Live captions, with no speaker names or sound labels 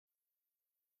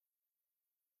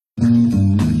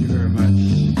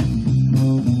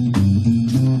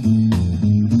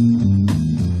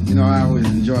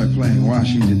enjoy playing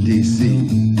Washington, D.C.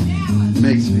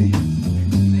 Makes me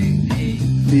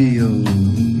feel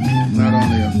not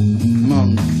only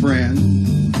among friends,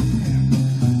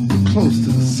 but close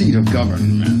to the seat of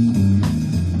government.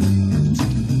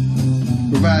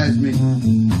 Provides me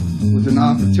with an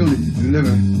opportunity to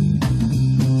deliver,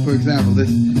 for example,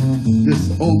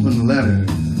 this open letter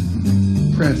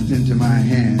pressed into my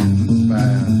hands by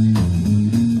a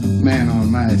man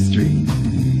on my street.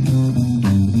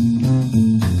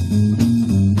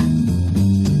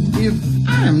 If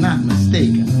I am not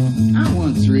mistaken, I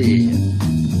once read,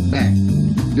 back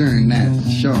during that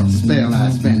short spell I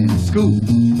spent in school,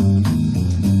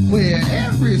 where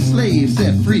every slave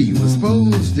set free was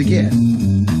supposed to get,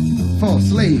 for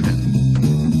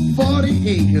slaving, 40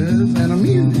 acres and a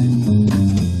mule.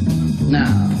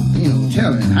 Now,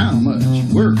 telling how much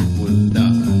work was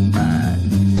done by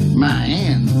my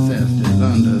ancestors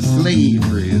under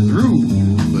slavery's rule,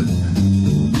 but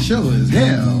sure as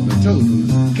hell the total's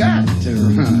got to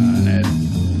run at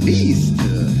least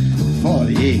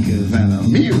 40 acres and a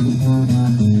mule.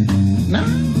 Now,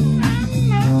 I'm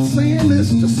not saying this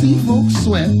to see folks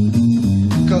sweat,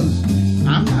 because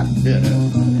I'm not bitter,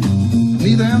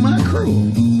 neither am I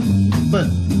cruel, but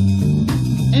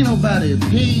ain't nobody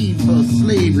paid for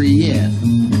slavery yet.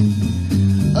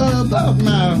 About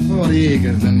my 40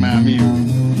 acres and my mule.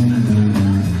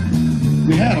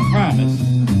 We had a promise.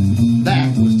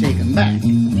 That was taken back.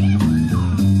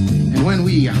 And when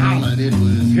we hollered, it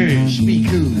was hush, be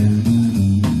cool.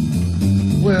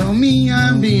 Well, me,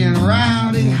 I'm being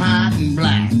rowdy, hot, and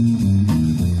black.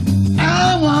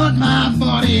 I want my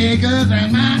 40 acres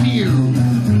and my mule.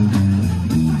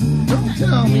 Don't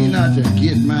tell me not to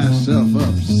get myself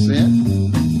upset.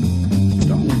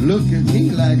 Don't look at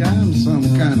me like I'm some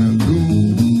kind of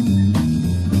ghoul.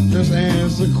 Just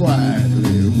answer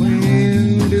quietly,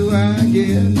 when do I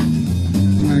get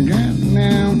my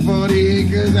goddamn 40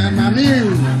 acres and my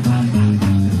mule?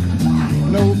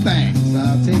 No thanks,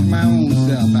 I'll take my own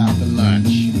self out to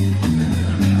lunch.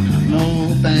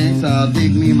 No thanks, I'll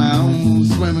dig me my own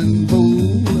swimming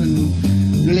pool and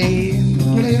play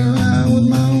around with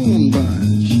my own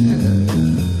bunch.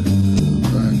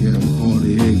 If I get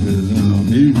 40 acres and a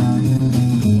mule,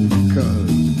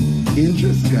 cause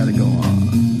interest gotta go on,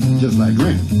 just like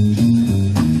rent.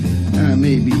 I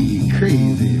may be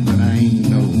crazy, but I ain't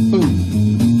no fool.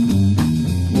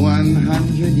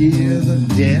 100 years of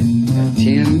debt at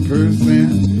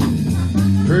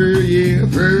 10% per year,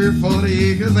 per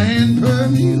 40 acres and per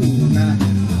mule. Now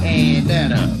add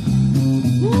that up.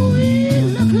 Ooh,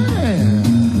 look at that.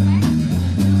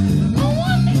 No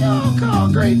wonder y'all call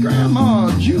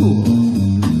great-grandma Jewel.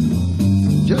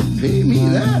 Just pay me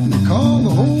that and call the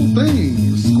whole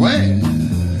thing square.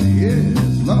 Yes,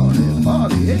 Lordy,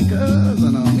 40 acres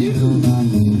and a mule.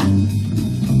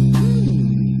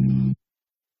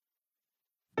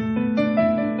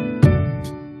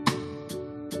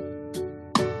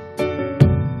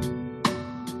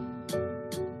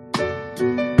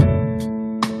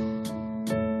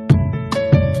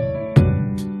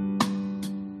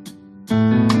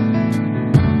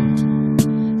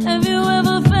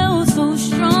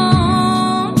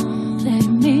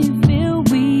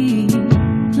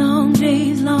 Long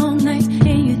days, long nights,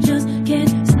 and you just can't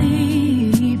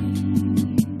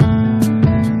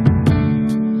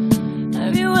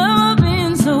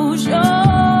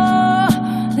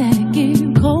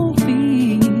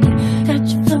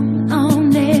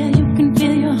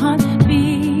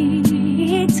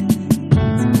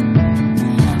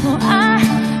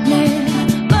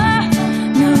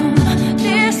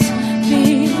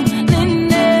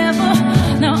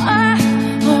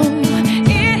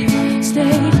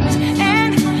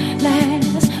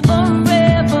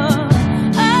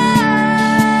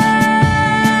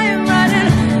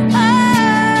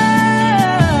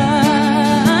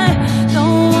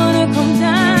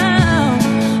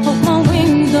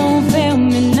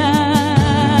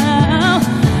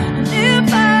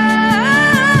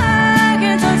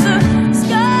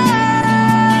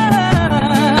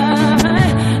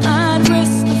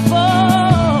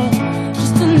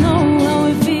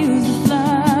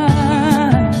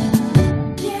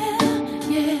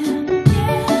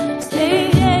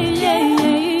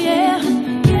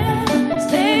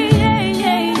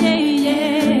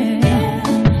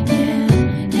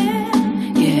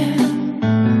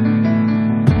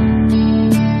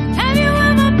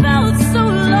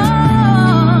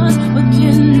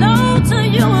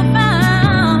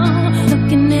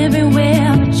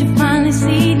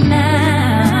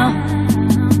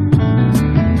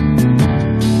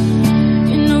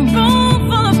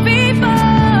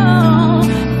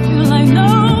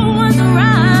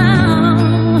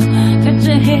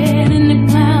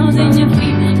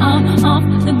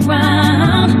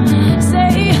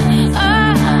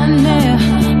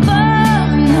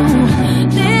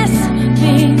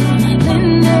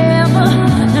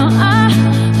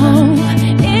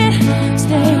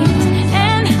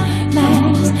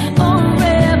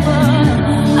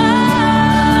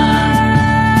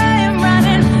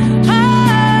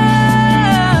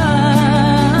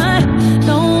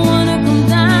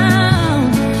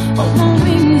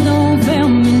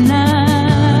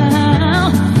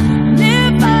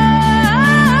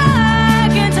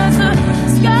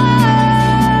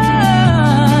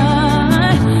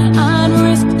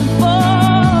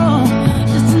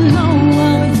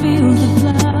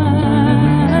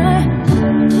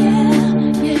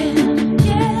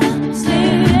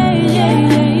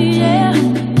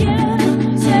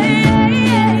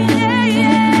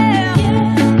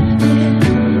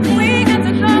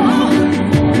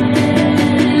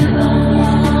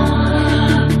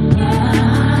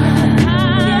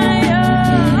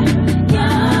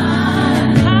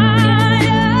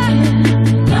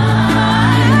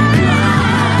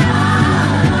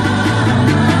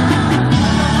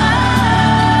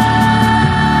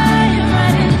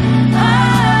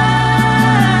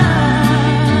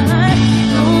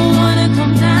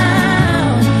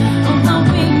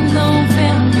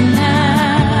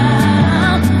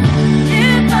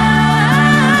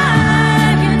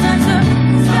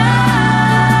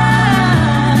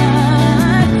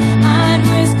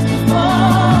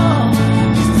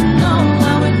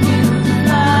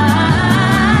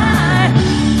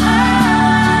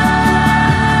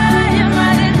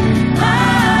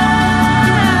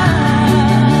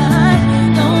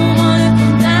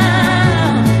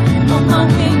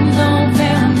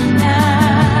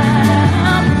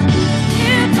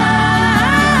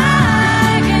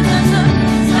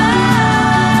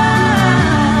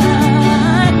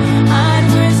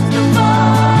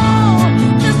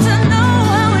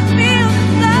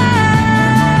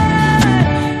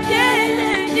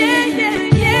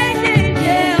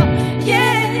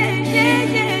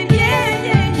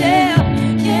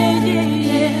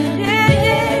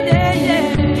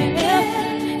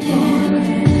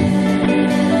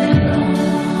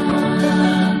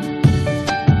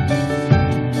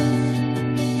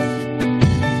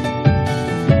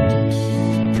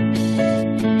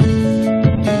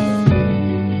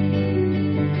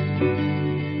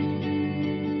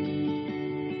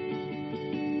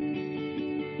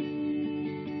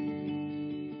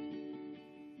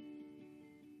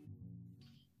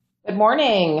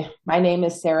morning. My name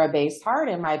is Sarah Basehart,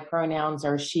 and my pronouns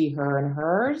are she, her, and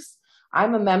hers.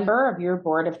 I'm a member of your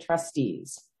Board of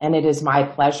Trustees, and it is my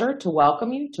pleasure to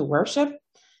welcome you to worship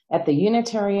at the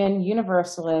Unitarian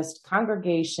Universalist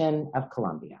Congregation of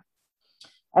Columbia.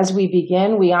 As we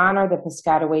begin, we honor the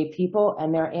Piscataway people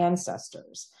and their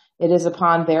ancestors. It is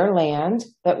upon their land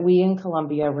that we in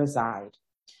Columbia reside.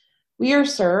 We are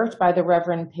served by the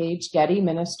Reverend Paige, Getty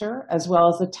minister, as well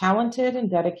as a talented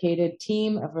and dedicated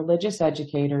team of religious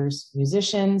educators,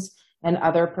 musicians, and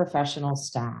other professional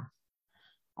staff.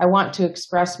 I want to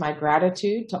express my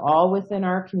gratitude to all within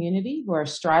our community who are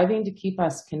striving to keep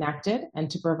us connected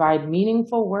and to provide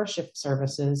meaningful worship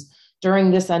services during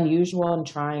this unusual and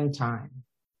trying time.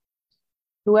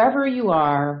 Whoever you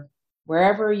are,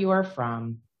 wherever you are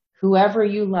from, whoever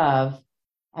you love,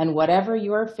 and whatever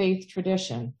your faith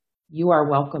tradition, you are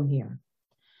welcome here.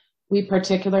 We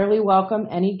particularly welcome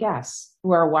any guests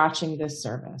who are watching this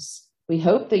service. We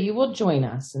hope that you will join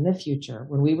us in the future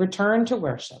when we return to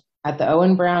worship at the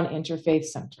Owen Brown Interfaith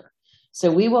Center,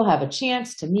 so we will have a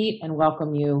chance to meet and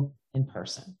welcome you in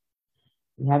person.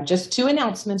 We have just two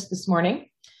announcements this morning.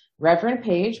 Reverend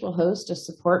Paige will host a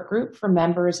support group for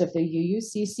members of the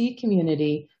UUCC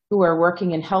community who are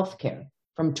working in healthcare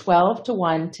from 12 to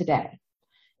 1 today.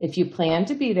 If you plan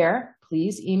to be there,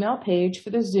 please email Paige for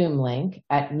the Zoom link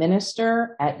at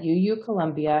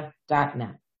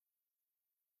minister@uucolumbia.net.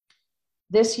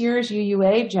 This year's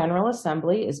UUA General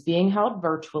Assembly is being held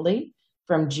virtually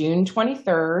from June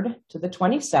 23rd to the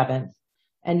 27th,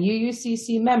 and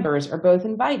UUCC members are both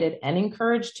invited and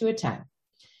encouraged to attend.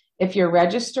 If you're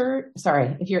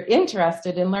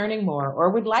interested in learning more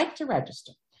or would like to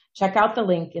register, check out the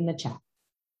link in the chat.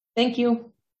 Thank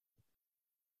you.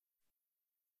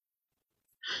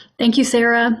 Thank you,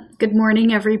 Sarah. Good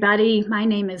morning, everybody. My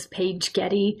name is Paige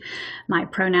Getty. My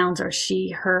pronouns are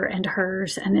she, her, and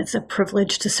hers, and it's a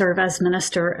privilege to serve as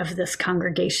minister of this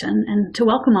congregation and to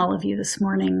welcome all of you this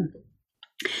morning.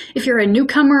 If you're a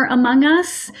newcomer among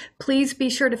us, please be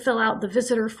sure to fill out the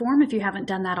visitor form if you haven't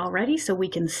done that already so we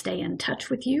can stay in touch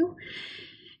with you.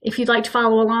 If you'd like to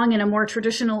follow along in a more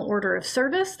traditional order of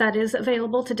service, that is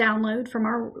available to download from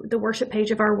the worship page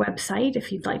of our website.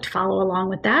 If you'd like to follow along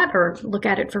with that or look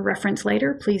at it for reference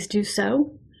later, please do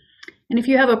so. And if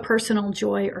you have a personal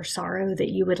joy or sorrow that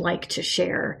you would like to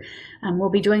share, we'll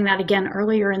be doing that again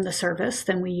earlier in the service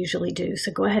than we usually do.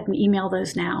 So go ahead and email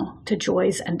those now to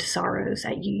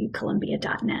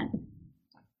joysandsorrows@uucolumbia.net.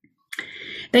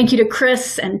 Thank you to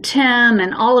Chris and Tim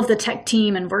and all of the tech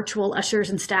team and virtual ushers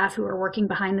and staff who are working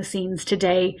behind the scenes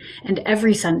today and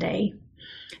every Sunday.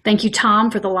 Thank you,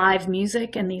 Tom, for the live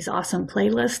music and these awesome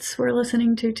playlists we're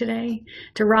listening to today.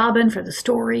 To Robin for the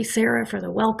story, Sarah for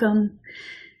the welcome,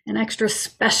 and extra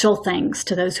special thanks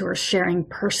to those who are sharing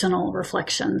personal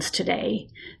reflections today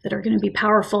that are going to be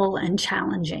powerful and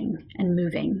challenging and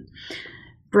moving.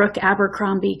 Brooke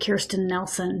Abercrombie, Kirsten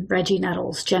Nelson, Reggie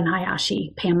Nettles, Jen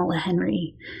Hayashi, Pamela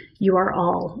Henry. You are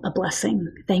all a blessing.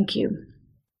 Thank you.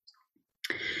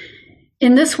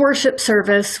 In this worship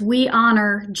service, we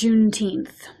honor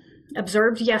Juneteenth,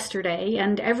 observed yesterday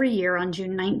and every year on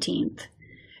June 19th,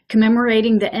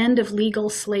 commemorating the end of legal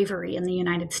slavery in the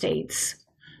United States.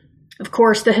 Of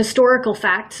course, the historical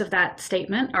facts of that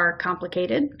statement are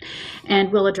complicated, and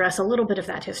we'll address a little bit of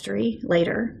that history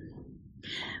later.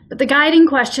 But the guiding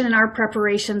question in our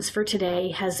preparations for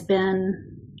today has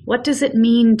been, what does it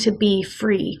mean to be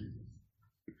free?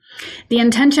 The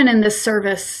intention in this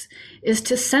service is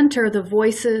to center the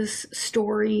voices,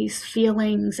 stories,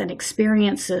 feelings, and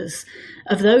experiences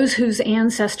of those whose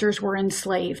ancestors were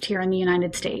enslaved here in the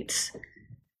United States.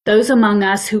 Those among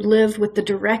us who live with the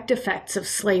direct effects of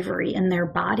slavery in their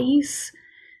bodies,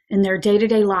 in their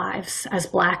day-to-day lives as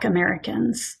Black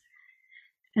Americans.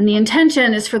 And the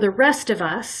intention is for the rest of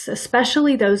us,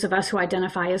 especially those of us who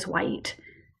identify as white,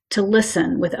 to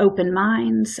listen with open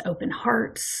minds, open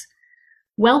hearts,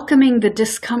 welcoming the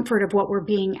discomfort of what we're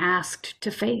being asked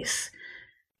to face,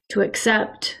 to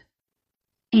accept,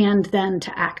 and then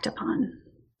to act upon.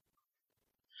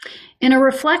 In a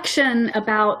reflection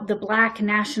about the Black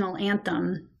national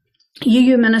anthem,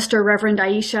 UU Minister Reverend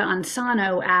Aisha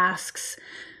Ansano asks,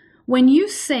 when you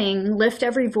sing, lift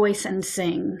every voice and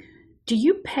sing, do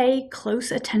you pay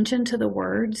close attention to the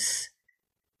words?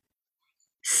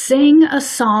 Sing a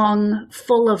song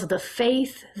full of the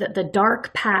faith that the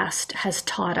dark past has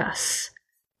taught us.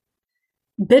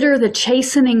 Bitter the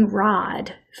chastening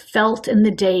rod felt in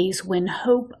the days when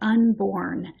hope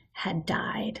unborn had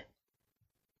died.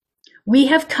 We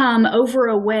have come over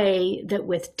a way that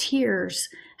with tears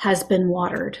has been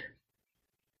watered.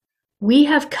 We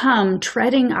have come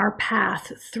treading our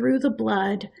path through the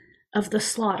blood of the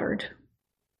slaughtered.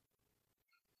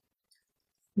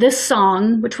 This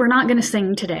song, which we're not going to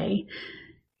sing today,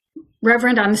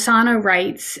 Reverend Ansano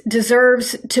writes,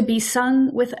 deserves to be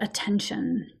sung with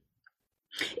attention.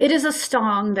 It is a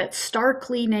song that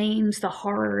starkly names the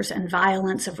horrors and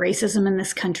violence of racism in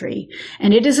this country,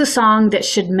 and it is a song that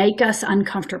should make us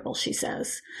uncomfortable, she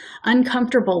says.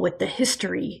 Uncomfortable with the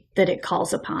history that it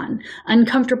calls upon,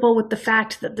 uncomfortable with the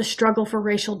fact that the struggle for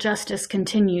racial justice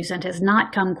continues and has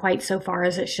not come quite so far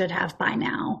as it should have by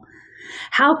now.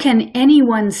 How can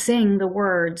anyone sing the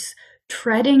words,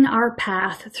 "treading our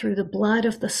path through the blood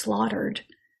of the slaughtered,"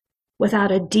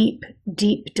 without a deep,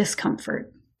 deep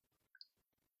discomfort?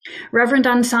 Reverend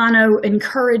Ansano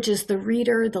encourages the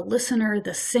reader, the listener,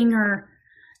 the singer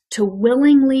to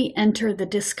willingly enter the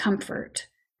discomfort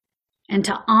and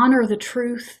to honor the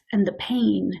truth and the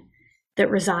pain that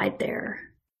reside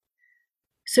there.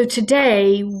 So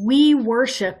today, we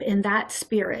worship in that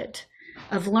spirit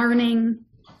of learning,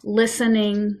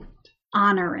 listening,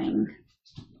 honoring,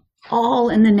 all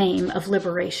in the name of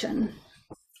liberation.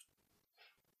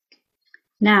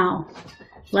 Now,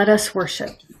 let us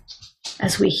worship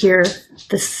as we hear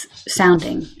the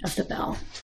sounding of the bell.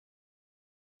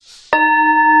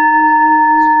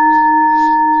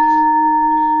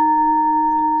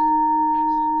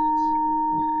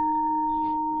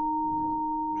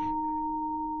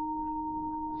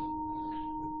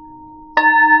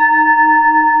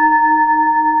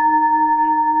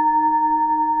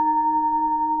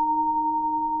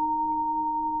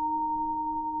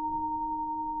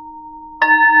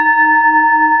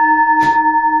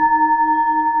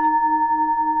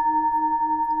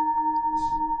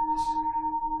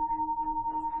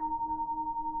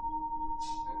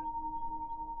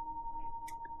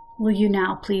 Will you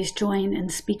now please join in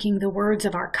speaking the words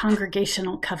of our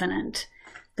congregational covenant,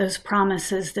 those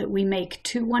promises that we make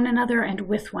to one another and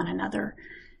with one another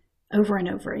over and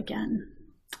over again.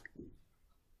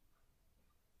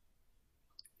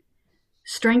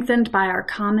 Strengthened by our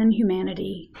common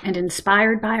humanity and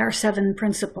inspired by our 7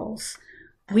 principles,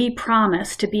 we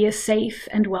promise to be a safe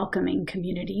and welcoming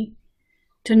community,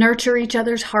 to nurture each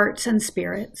other's hearts and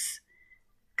spirits,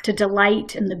 to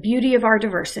delight in the beauty of our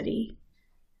diversity,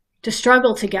 to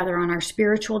struggle together on our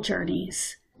spiritual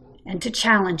journeys, and to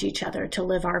challenge each other to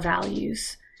live our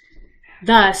values.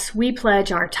 Thus, we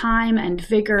pledge our time and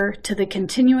vigor to the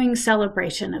continuing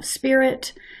celebration of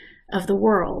spirit, of the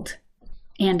world,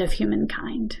 and of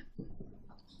humankind.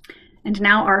 And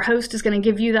now our host is going to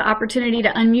give you the opportunity to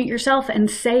unmute yourself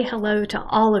and say hello to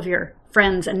all of your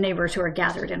friends and neighbors who are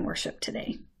gathered in worship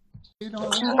today.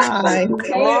 Hi.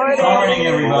 Good morning,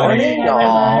 everybody.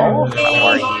 How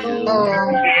are you?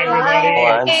 Oh,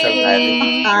 I'm so glad that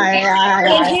you Hi.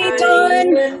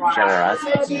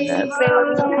 generosity.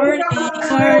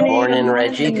 Good morning,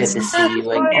 Reggie. Good to see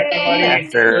you again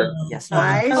after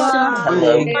yesterday. Hello.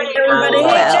 Everybody.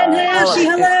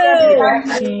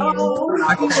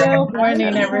 Hello. Good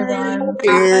morning, everyone.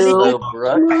 Hello,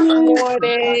 Brooke.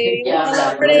 Morning.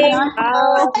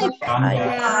 Hi.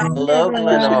 Hello,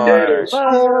 Glenore.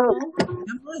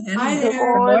 Hi Good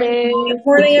there. morning. Good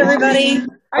morning, everybody. Good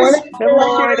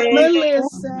morning.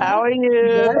 How are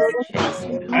you?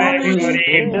 Jason. Hi,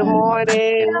 everybody. Good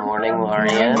morning. Good morning,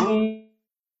 Lorian.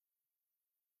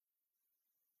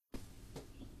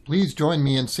 Please join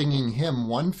me in singing hymn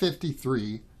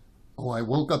 153, Oh, I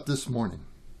Woke Up This Morning.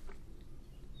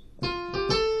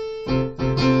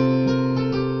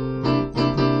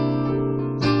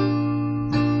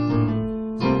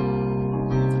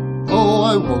 Oh,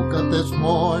 I woke up this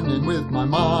morning with my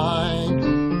mind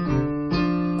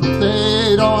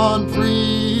stayed on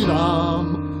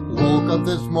freedom. Woke up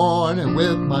this morning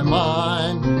with my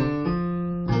mind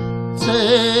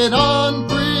stayed on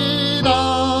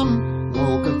freedom.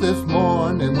 Woke up this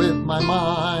morning with my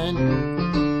mind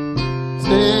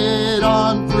stayed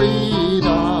on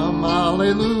freedom.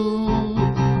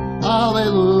 Hallelujah,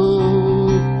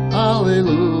 hallelujah,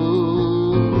 hallelujah.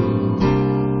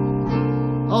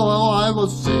 Oh, I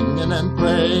was singing and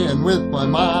praying with my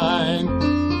mind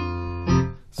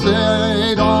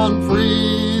stayed on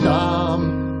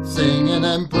freedom. Singing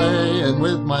and praying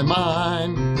with my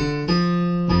mind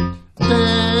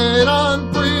stayed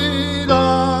on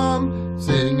freedom.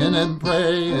 Singing and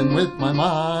praying with my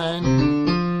mind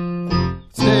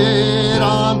stayed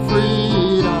on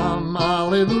freedom.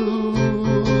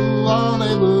 Hallelujah,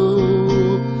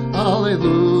 hallelujah, hallelujah.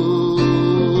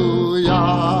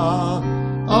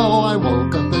 Oh, I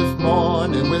woke up this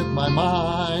morning with my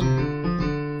mind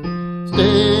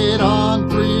stayed on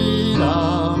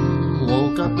freedom.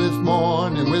 Woke up this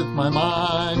morning with my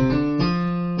mind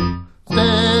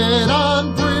stayed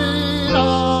on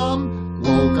freedom.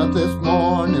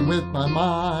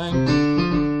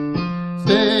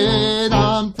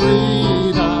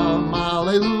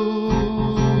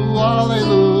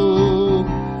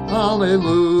 Good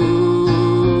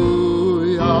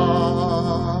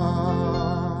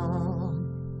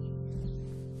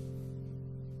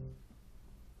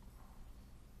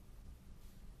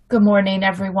morning,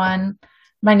 everyone.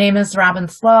 My name is Robin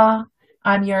Slaw.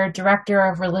 I'm your Director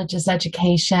of Religious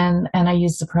Education, and I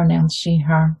use the pronouns she,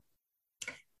 her.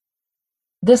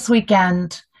 This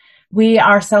weekend, we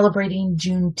are celebrating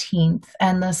Juneteenth,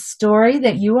 and the story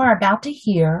that you are about to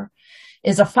hear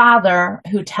is a father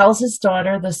who tells his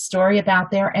daughter the story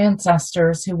about their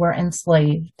ancestors who were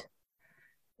enslaved.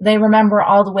 They remember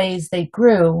all the ways they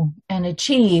grew and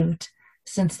achieved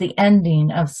since the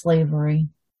ending of slavery.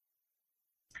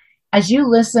 As you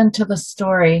listen to the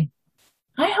story,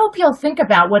 I hope you'll think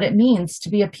about what it means to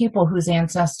be a people whose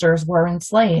ancestors were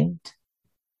enslaved.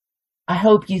 I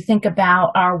hope you think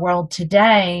about our world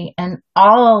today and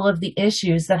all of the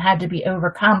issues that had to be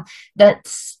overcome that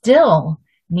still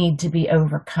need to be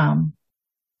overcome.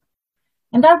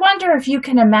 And I wonder if you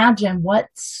can imagine what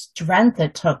strength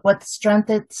it took, what strength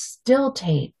it still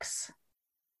takes.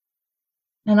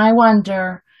 And I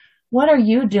wonder, what are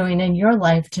you doing in your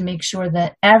life to make sure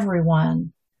that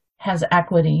everyone has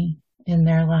equity in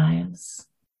their lives?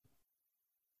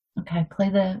 Okay,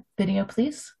 play the video,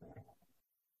 please.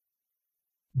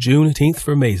 Juneteenth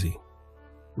for Maisie,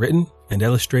 written and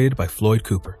illustrated by Floyd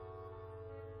Cooper.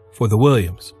 For the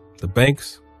Williams, the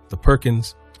Banks, the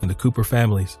Perkins, and the Cooper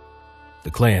families,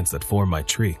 the clans that form my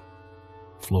tree.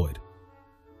 Floyd.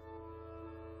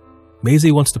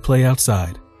 Maisie wants to play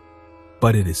outside,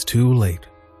 but it is too late.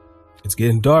 It's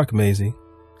getting dark, Maisie.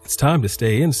 It's time to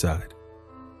stay inside.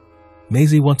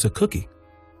 Maisie wants a cookie,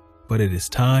 but it is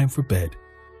time for bed.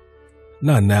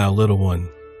 Not now, little one.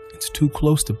 It's too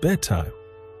close to bedtime.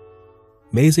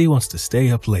 Maisie wants to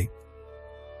stay up late,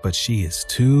 but she is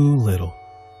too little.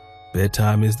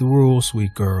 Bedtime is the rule,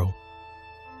 sweet girl.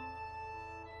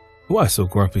 Why so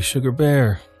grumpy, Sugar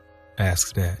Bear?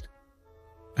 Asks Dad.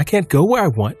 I can't go where I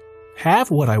want,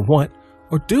 have what I want,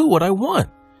 or do what I want,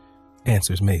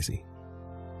 answers Maisie.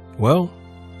 Well,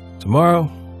 tomorrow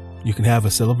you can have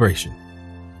a celebration,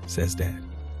 says Dad.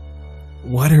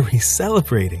 What are we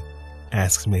celebrating?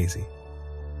 Asks Maisie.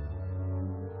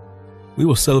 We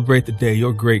will celebrate the day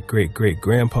your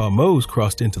great-great-great-grandpa Mose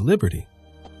crossed into liberty.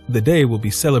 The day will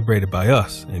be celebrated by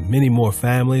us and many more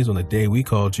families on the day we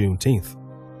call Juneteenth.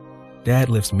 Dad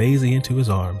lifts Maisie into his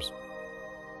arms.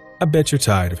 I bet you're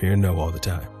tired of hearing no all the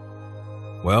time.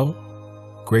 Well,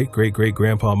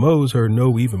 great-great-great-grandpa Mose heard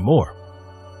no even more.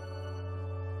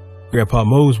 Grandpa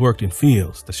Mose worked in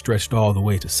fields that stretched all the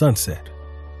way to sunset.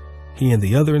 He and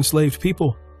the other enslaved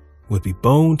people would be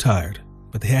bone tired,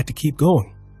 but they had to keep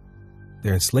going.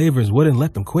 Their enslavers wouldn't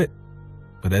let them quit,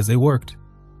 but as they worked,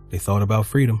 they thought about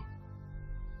freedom.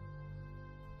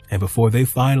 And before they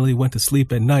finally went to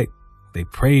sleep at night, they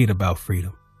prayed about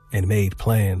freedom and made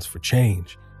plans for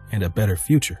change and a better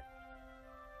future.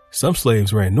 Some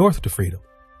slaves ran north to freedom,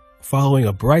 following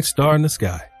a bright star in the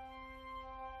sky.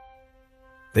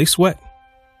 They sweat,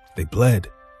 they bled,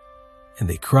 and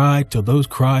they cried till those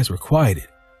cries were quieted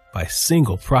by a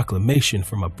single proclamation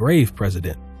from a brave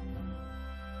president.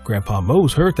 Grandpa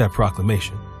Mose heard that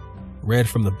proclamation, read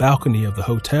from the balcony of the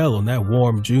hotel on that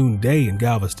warm June day in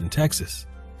Galveston, Texas.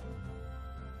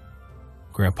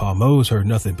 Grandpa Mose heard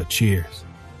nothing but cheers,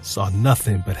 saw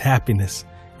nothing but happiness,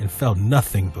 and felt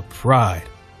nothing but pride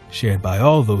shared by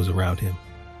all those around him.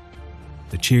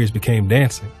 The cheers became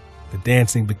dancing. The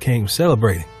dancing became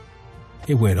celebrating.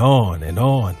 It went on and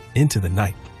on into the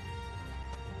night.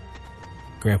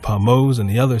 Grandpa Mose and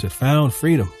the others had found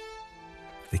freedom.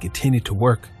 They continued to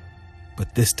work,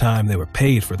 but this time they were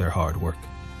paid for their hard work.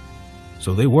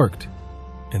 So they worked,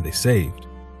 and they saved,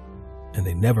 and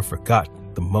they never forgot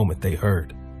the moment they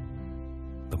heard,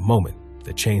 the moment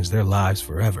that changed their lives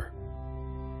forever.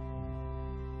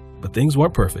 But things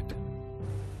weren't perfect.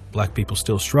 Black people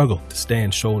still struggled to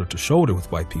stand shoulder to shoulder with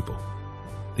white people.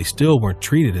 They still weren't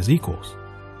treated as equals.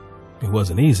 It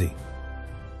wasn't easy,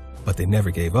 but they never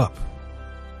gave up.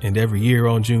 And every year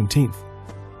on Juneteenth,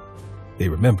 they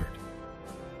remembered.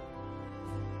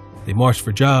 They marched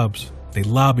for jobs. They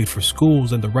lobbied for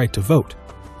schools and the right to vote.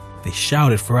 They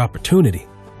shouted for opportunity.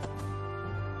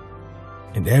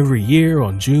 And every year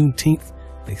on Juneteenth,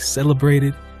 they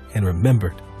celebrated and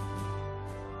remembered.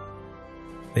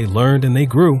 They learned and they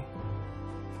grew.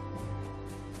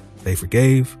 They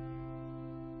forgave.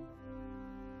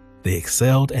 They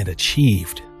excelled and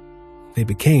achieved. They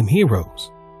became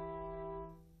heroes.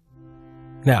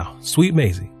 Now, sweet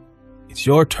Maisie, it's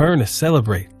your turn to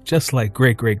celebrate, just like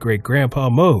great-great-great-grandpa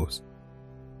Mose.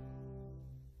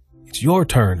 It's your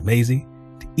turn, Maisie,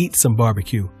 to eat some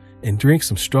barbecue and drink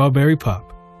some strawberry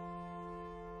pop.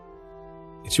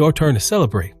 It's your turn to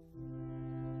celebrate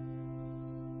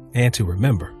and to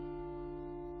remember.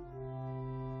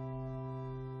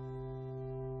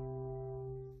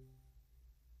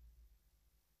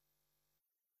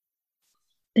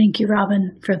 Thank you,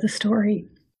 Robin, for the story.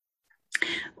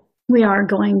 We are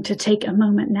going to take a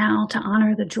moment now to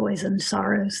honor the joys and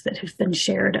sorrows that have been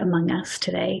shared among us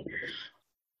today.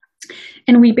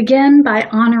 And we begin by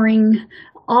honoring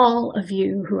all of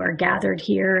you who are gathered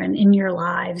here and in your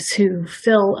lives who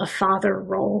fill a father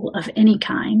role of any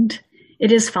kind.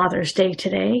 It is Father's Day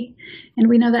today, and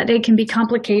we know that day can be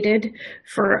complicated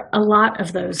for a lot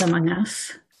of those among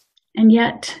us. And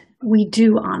yet we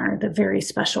do honor the very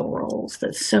special roles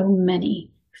that so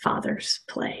many fathers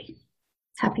play.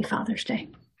 Happy Father's Day.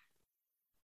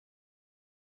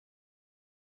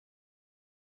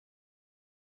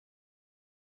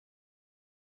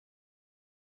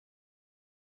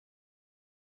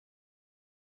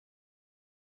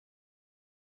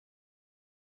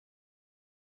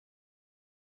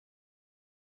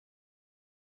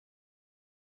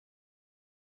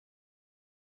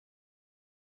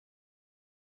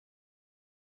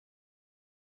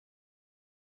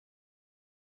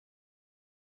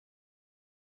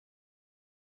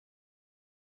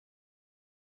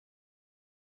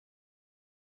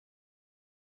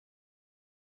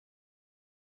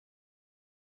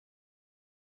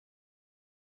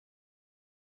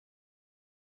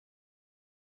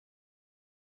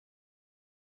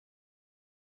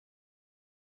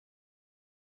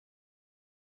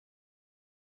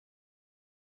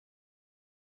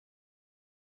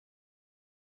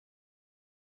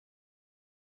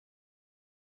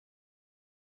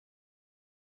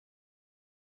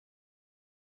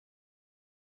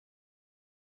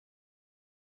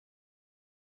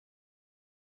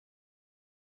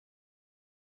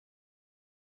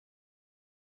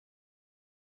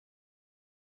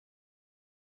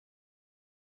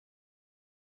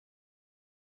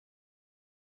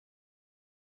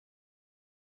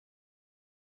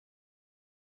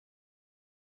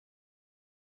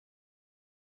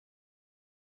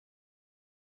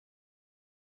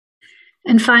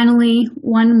 And finally,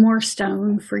 one more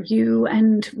stone for you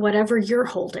and whatever you're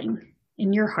holding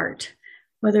in your heart,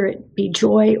 whether it be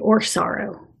joy or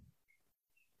sorrow.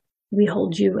 We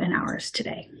hold you in ours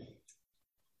today.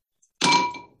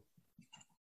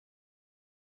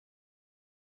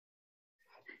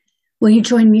 Will you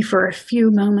join me for a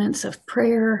few moments of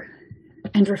prayer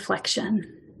and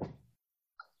reflection?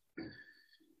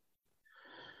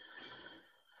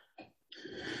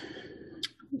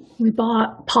 We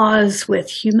pause with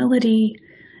humility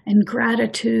and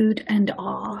gratitude and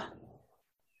awe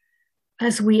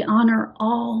as we honor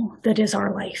all that is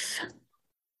our life.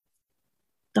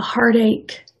 The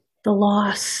heartache, the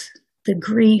loss, the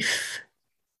grief,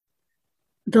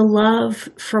 the love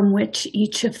from which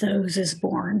each of those is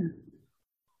born.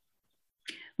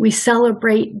 We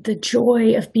celebrate the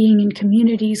joy of being in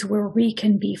communities where we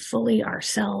can be fully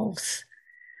ourselves,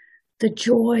 the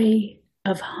joy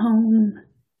of home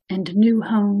and new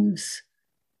homes,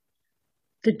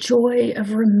 the joy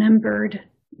of remembered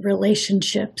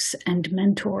relationships and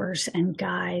mentors and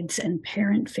guides and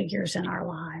parent figures in our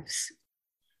lives.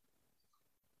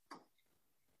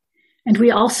 And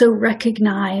we also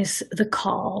recognize the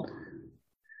call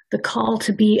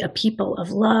to be a people of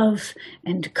love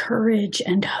and courage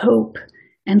and hope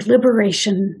and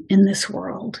liberation in this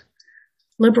world,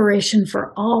 liberation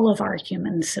for all of our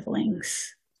human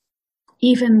siblings,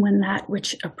 even when that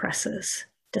which oppresses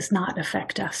does not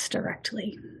affect us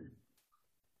directly.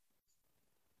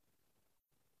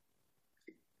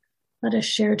 Let us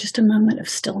share just a moment of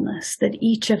stillness that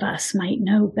each of us might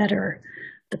know better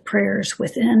the prayers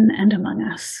within and among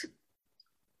us.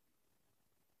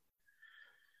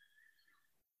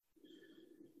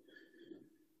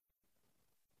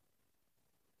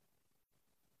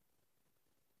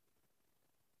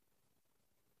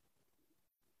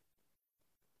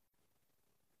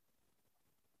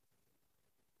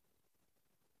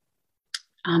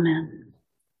 Amen.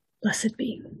 Blessed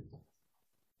be.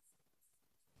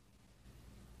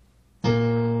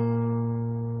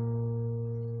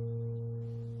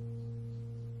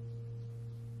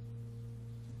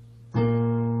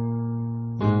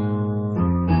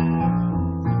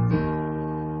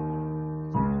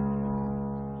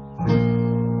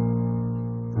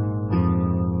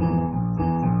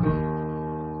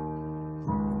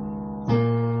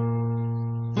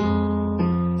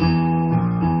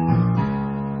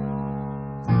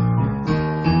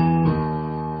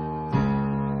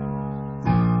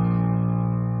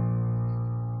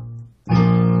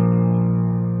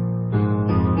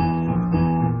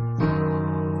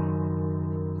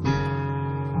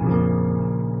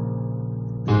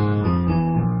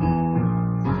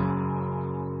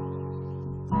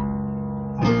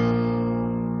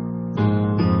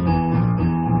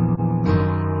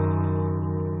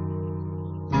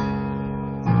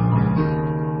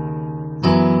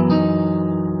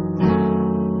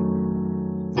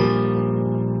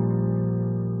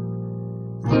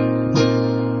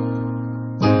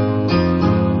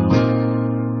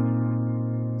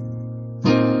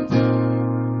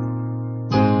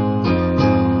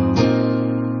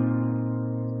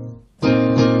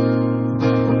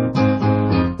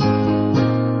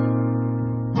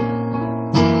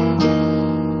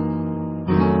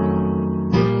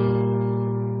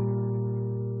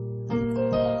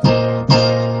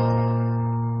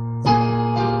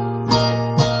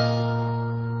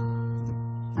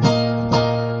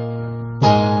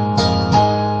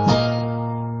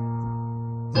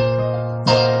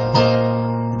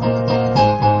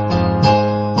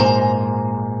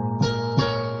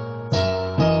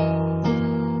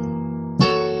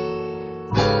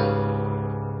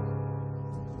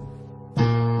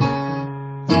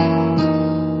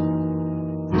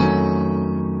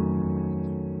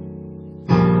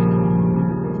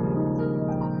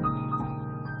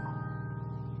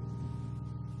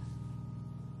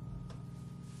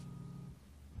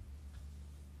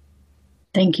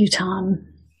 Thank you, Tom.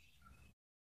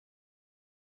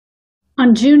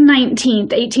 On June 19,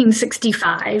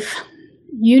 1865,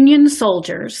 Union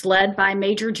soldiers, led by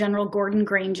Major General Gordon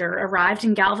Granger, arrived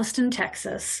in Galveston,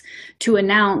 Texas, to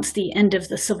announce the end of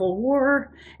the Civil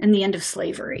War and the end of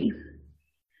slavery.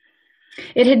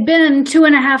 It had been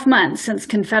 2.5 months since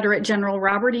Confederate General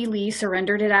Robert E. Lee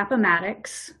surrendered at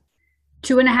Appomattox,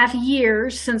 2.5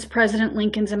 years since President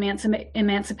Lincoln's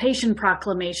Emancipation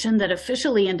Proclamation that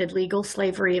officially ended legal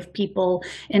slavery of people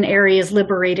in areas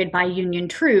liberated by Union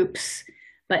troops,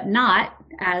 but not,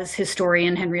 as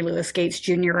historian Henry Louis Gates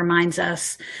Jr. reminds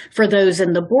us, for those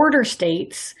in the border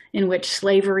states in which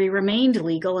slavery remained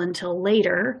legal until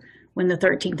later, when the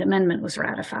 13th Amendment was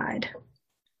ratified.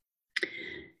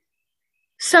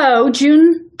 So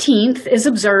Juneteenth is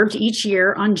observed each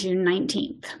year on June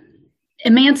 19th.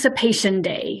 Emancipation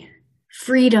Day,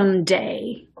 Freedom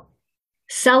Day,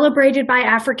 celebrated by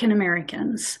African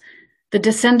Americans, the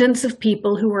descendants of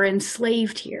people who were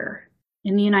enslaved here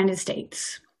in the United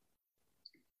States.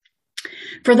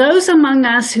 For those among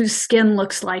us whose skin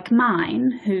looks like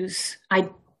mine, whose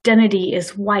identity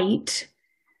is white,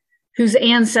 whose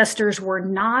ancestors were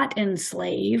not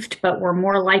enslaved but were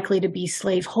more likely to be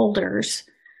slaveholders,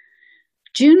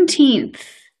 Juneteenth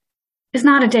is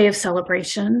not a day of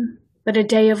celebration, but a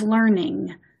day of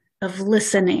learning, of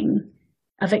listening,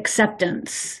 of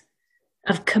acceptance,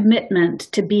 of commitment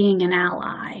to being an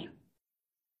ally.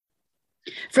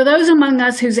 For those among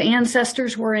us whose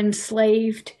ancestors were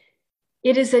enslaved,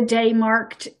 it is a day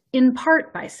marked in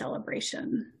part by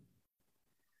celebration.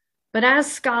 But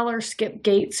as scholar Skip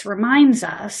Gates reminds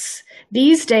us,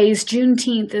 these days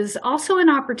Juneteenth is also an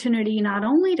opportunity not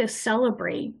only to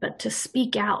celebrate, but to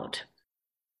speak out.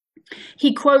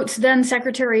 He quotes then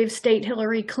Secretary of State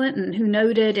Hillary Clinton, who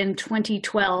noted in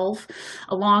 2012,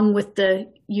 along with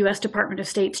the U.S. Department of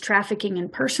State's Trafficking in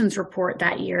Persons report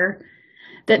that year,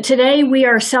 that today we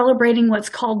are celebrating what's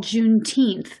called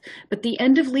Juneteenth, but the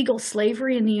end of legal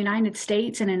slavery in the United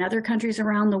States and in other countries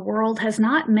around the world has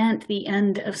not meant the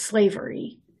end of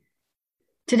slavery.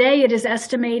 Today, it is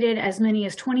estimated as many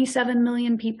as 27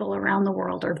 million people around the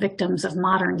world are victims of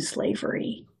modern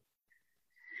slavery.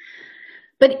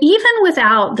 But even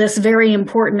without this very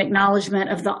important acknowledgement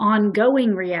of the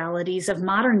ongoing realities of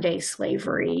modern-day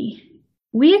slavery,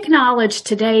 we acknowledge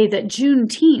today that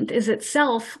Juneteenth is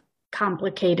itself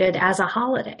complicated as a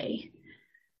holiday.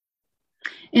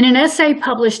 In an essay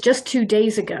published just 2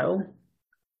 days ago,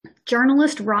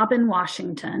 journalist Robin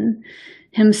Washington,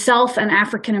 himself an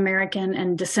African American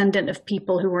and descendant of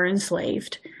people who were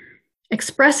enslaved,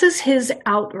 expresses his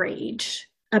outrage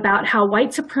about how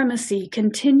white supremacy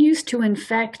continues to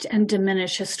infect and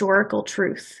diminish historical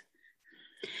truth.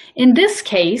 In this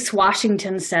case,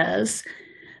 Washington says,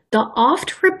 the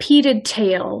oft-repeated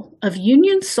tale of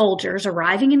Union soldiers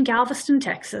arriving in Galveston,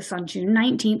 Texas on June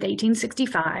 19,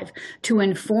 1865, to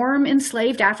inform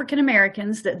enslaved African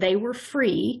Americans that they were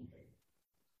free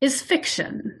is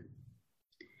fiction.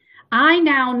 I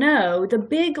now know the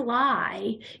big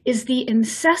lie is the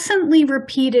incessantly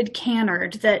repeated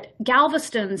canard that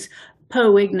Galveston's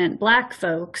po-ignant Black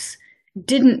folks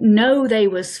didn't know they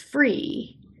was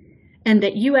free, and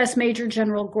that U.S. Major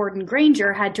General Gordon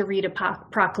Granger had to read a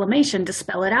proclamation to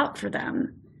spell it out for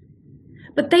them.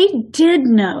 But they did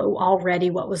know already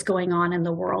what was going on in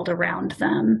the world around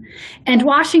them. And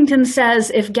Washington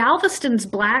says if Galveston's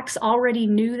Blacks already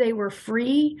knew they were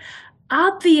free,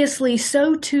 obviously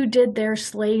so too did their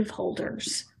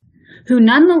slaveholders, who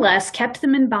nonetheless kept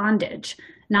them in bondage,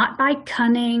 not by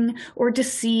cunning or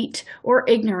deceit or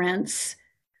ignorance,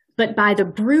 but by the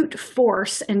brute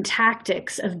force and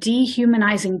tactics of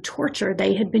dehumanizing torture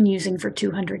they had been using for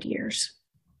 200 years.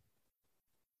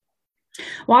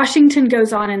 Washington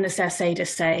goes on in this essay to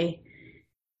say,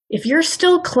 if you're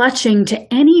still clutching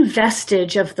to any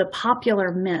vestige of the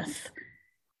popular myth,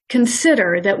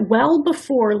 consider that well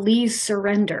before Lee's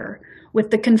surrender,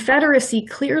 with the Confederacy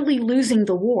clearly losing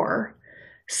the war,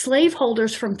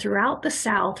 slaveholders from throughout the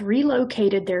South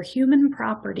relocated their human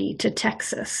property to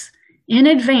Texas in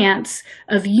advance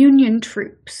of Union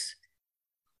troops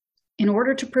in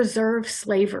order to preserve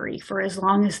slavery for as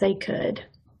long as they could.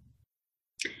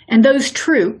 And those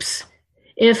troops,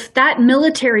 if that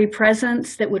military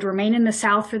presence that would remain in the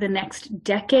South for the next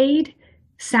decade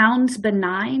sounds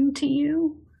benign to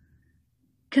you,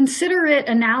 consider it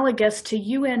analogous to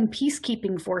UN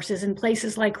peacekeeping forces in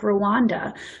places like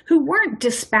Rwanda, who weren't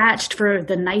dispatched for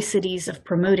the niceties of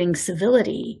promoting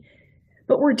civility,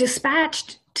 but were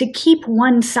dispatched to keep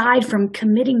one side from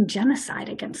committing genocide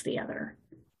against the other.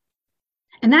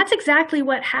 And that's exactly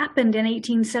what happened in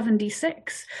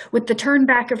 1876 with the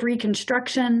turnback of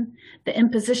Reconstruction, the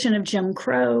imposition of Jim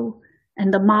Crow,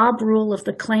 and the mob rule of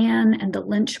the Klan and the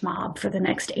lynch mob for the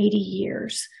next 80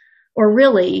 years, or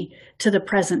really to the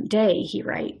present day, he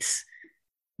writes.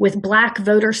 With Black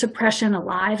voter suppression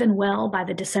alive and well by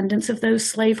the descendants of those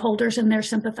slaveholders and their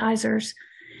sympathizers,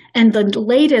 and the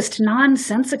latest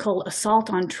nonsensical assault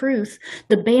on truth,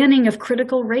 the banning of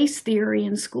critical race theory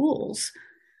in schools.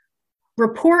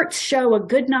 Reports show a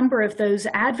good number of those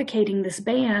advocating this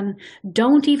ban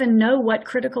don't even know what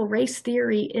critical race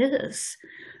theory is.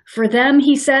 For them,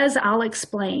 he says, I'll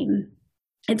explain.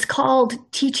 It's called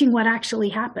teaching what actually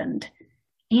happened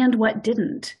and what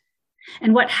didn't.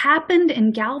 And what happened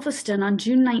in Galveston on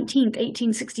June 19,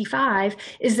 1865,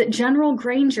 is that General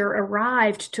Granger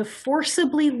arrived to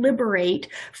forcibly liberate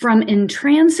from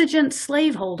intransigent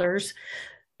slaveholders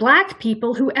Black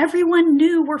people who everyone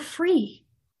knew were free.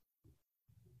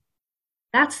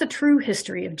 That's the true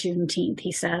history of Juneteenth,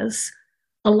 he says,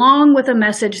 along with a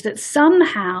message that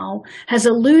somehow has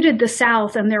eluded the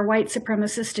South and their white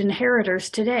supremacist inheritors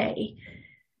today.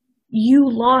 You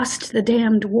lost the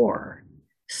damned war.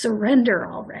 Surrender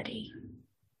already.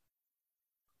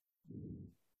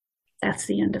 That's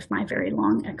the end of my very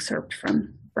long excerpt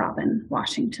from Robin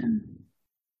Washington.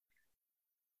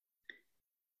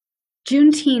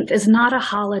 Juneteenth is not a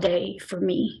holiday for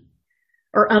me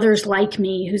or others like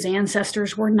me whose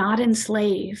ancestors were not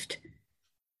enslaved,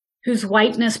 whose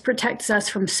whiteness protects us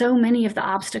from so many of the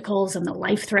obstacles and the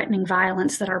life-threatening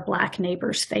violence that our Black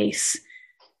neighbors face,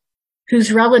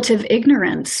 whose relative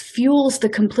ignorance fuels the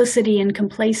complicity and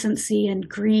complacency and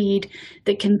greed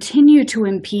that continue to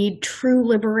impede true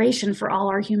liberation for all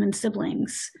our human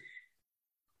siblings.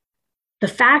 The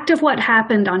fact of what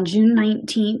happened on June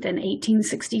 19th in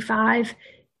 1865,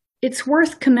 it's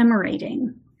worth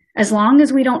commemorating, as long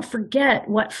as we don't forget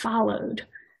what followed: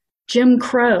 Jim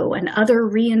Crow and other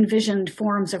re-envisioned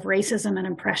forms of racism and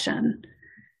oppression.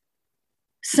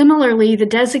 Similarly, the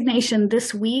designation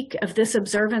this week of this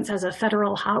observance as a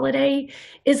federal holiday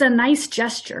is a nice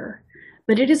gesture,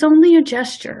 but it is only a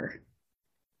gesture.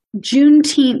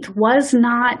 Juneteenth was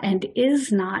not and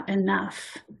is not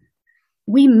enough.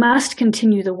 We must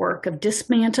continue the work of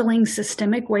dismantling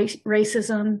systemic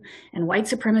racism and white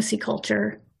supremacy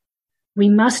culture. We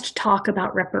must talk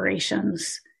about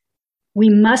reparations. We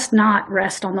must not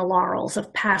rest on the laurels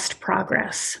of past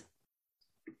progress.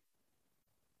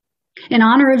 In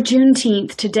honor of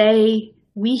Juneteenth, today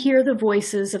we hear the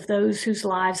voices of those whose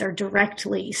lives are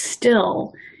directly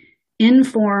still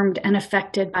informed and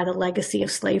affected by the legacy of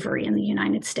slavery in the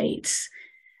United States.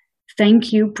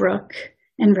 Thank you, Brooke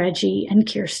and Reggie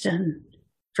and Kirsten,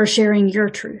 for sharing your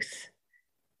truth,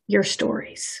 your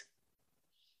stories.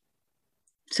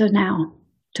 So now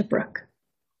to Brooke.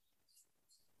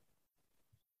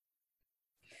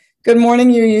 Good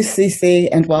morning, UUCC,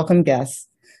 and welcome guests.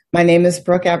 My name is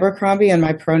Brooke Abercrombie, and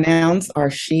my pronouns are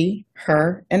she,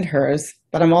 her, and hers,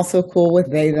 but I'm also cool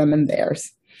with they, them, and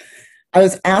theirs. I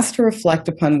was asked to reflect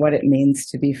upon what it means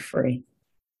to be free.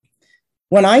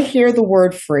 When I hear the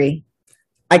word free,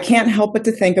 I can't help but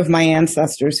to think of my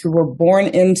ancestors who were born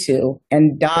into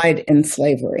and died in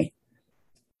slavery.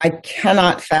 I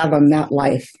cannot fathom that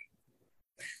life.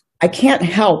 I can't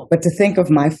help but to think of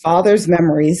my father's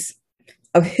memories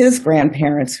of his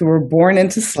grandparents who were born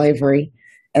into slavery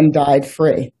and died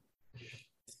free.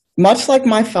 Much like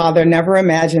my father never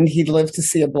imagined he'd live to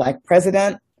see a Black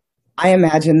president, I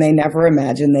imagine they never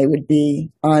imagined they would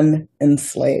be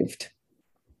unenslaved.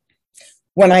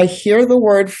 When I hear the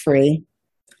word free,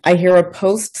 I hear a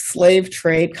post-slave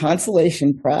trade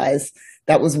consolation prize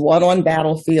that was won on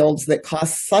battlefields that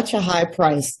cost such a high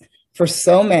price for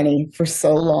so many for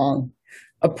so long,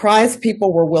 a prize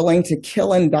people were willing to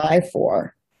kill and die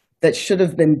for that should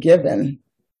have been given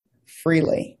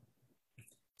freely.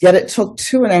 Yet it took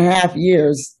 2.5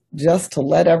 years just to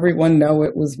let everyone know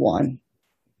it was won.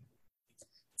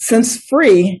 Since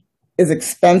free is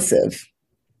expensive,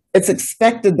 it's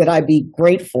expected that I be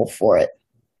grateful for it.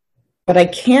 But I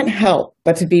can't help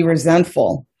but to be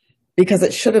resentful because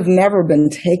it should have never been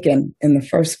taken in the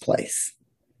first place.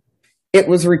 It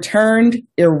was returned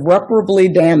irreparably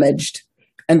damaged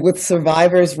and with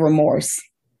survivor's remorse.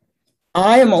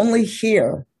 I am only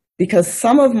here because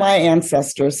some of my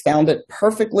ancestors found it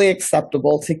perfectly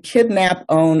acceptable to kidnap,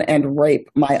 own, and rape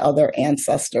my other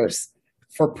ancestors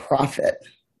for profit.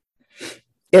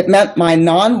 It meant my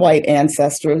non-white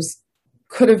ancestors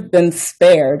could have been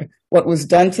spared what was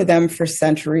done to them for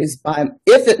centuries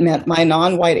if it meant my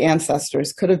non-white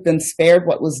ancestors could have been spared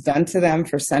what was done to them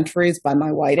for centuries by my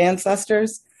white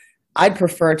ancestors, I'd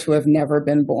prefer to have never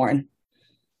been born.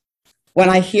 When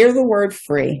I hear the word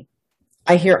free,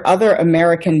 I hear other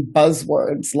American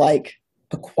buzzwords like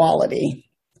equality,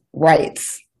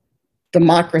 rights,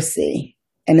 democracy,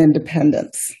 and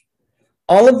independence.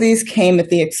 All of these came at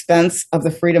the expense of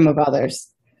the freedom of others.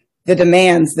 The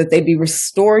demands that they be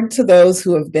restored to those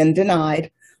who have been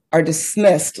denied are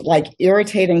dismissed like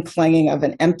irritating clanging of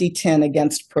an empty tin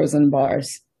against prison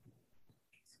bars.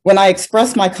 When I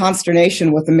express my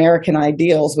consternation with American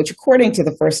ideals, which according to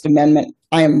the First Amendment,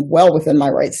 I am well within my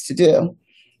rights to do,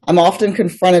 I'm often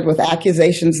confronted with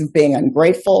accusations of being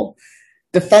ungrateful,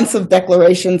 defensive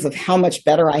declarations of how much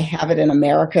better I have it in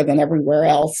America than everywhere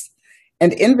else,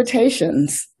 and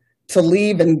invitations to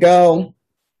leave and go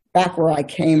back where I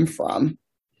came from.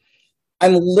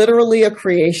 I'm literally a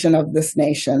creation of this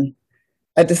nation,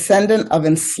 a descendant of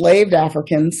enslaved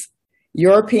Africans,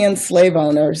 European slave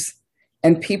owners,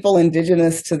 and people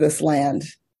indigenous to this land.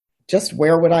 Just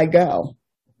where would I go?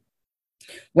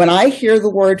 When I hear the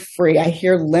word free, I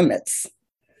hear limits.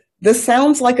 This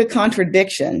sounds like a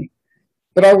contradiction,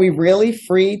 but are we really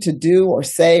free to do or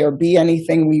say or be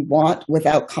anything we want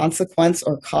without consequence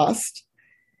or cost?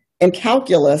 In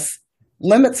calculus,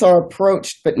 limits are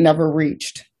approached but never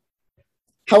reached.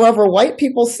 However, white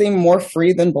people seem more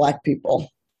free than Black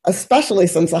people, especially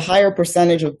since a higher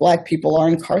percentage of Black people are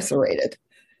incarcerated.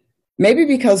 Maybe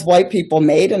because white people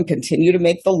made and continue to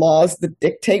make the laws that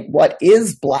dictate what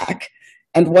is Black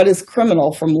and what is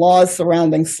criminal, from laws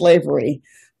surrounding slavery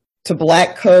to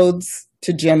Black codes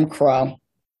to Jim Crow.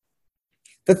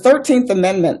 The 13th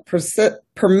Amendment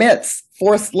permits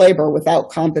forced labor without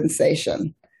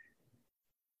compensation.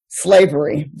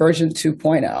 Slavery, version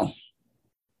 2.0.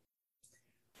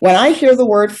 When I hear the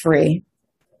word free,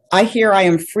 I hear I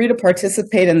am free to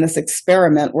participate in this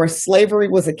experiment where slavery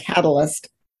was a catalyst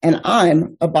and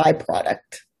I'm a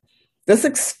byproduct. This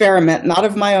experiment, not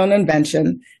of my own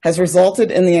invention, has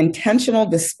resulted in the intentional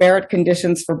disparate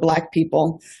conditions for Black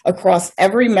people across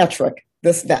every metric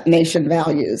that nation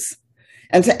values.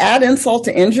 And to add insult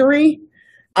to injury,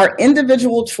 our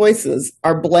individual choices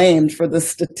are blamed for the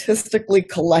statistically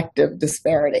collective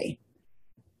disparity.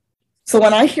 So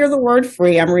when I hear the word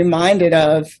free, I'm reminded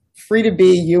of Free to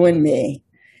Be You and Me,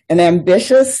 an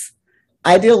ambitious,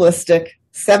 idealistic,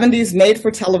 70s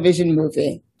made-for-television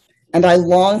movie, and I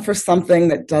long for something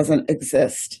that doesn't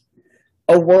exist.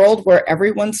 A world where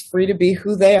everyone's free to be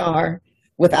who they are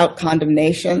without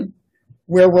condemnation,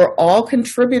 where we're all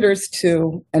contributors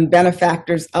to and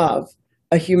benefactors of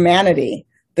a humanity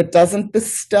that doesn't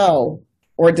bestow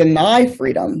or deny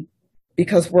freedom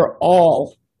because we're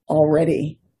all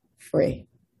already free.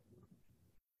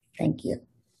 Thank you.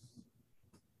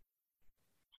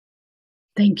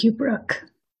 Thank you, Brooke.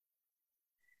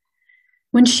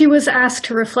 When she was asked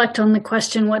to reflect on the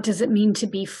question, what does it mean to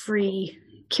be free?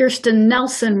 Kirsten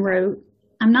Nelson wrote,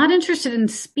 I'm not interested in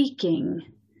speaking,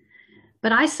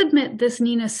 but I submit this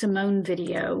Nina Simone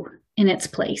video in its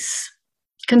place.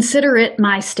 Consider it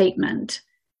my statement.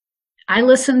 I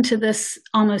listen to this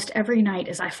almost every night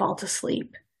as I fall to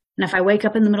sleep. And if I wake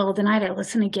up in the middle of the night, I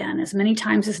listen again as many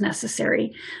times as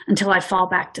necessary until I fall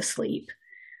back to sleep.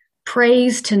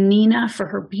 Praise to Nina for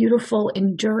her beautiful,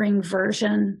 enduring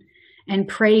version, and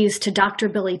praise to Dr.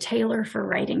 Billy Taylor for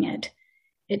writing it.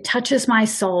 It touches my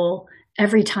soul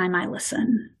every time I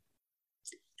listen.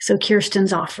 So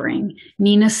Kirsten's offering,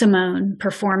 Nina Simone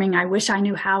performing I Wish I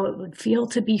Knew How It Would Feel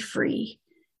to Be Free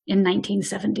in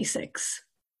 1976.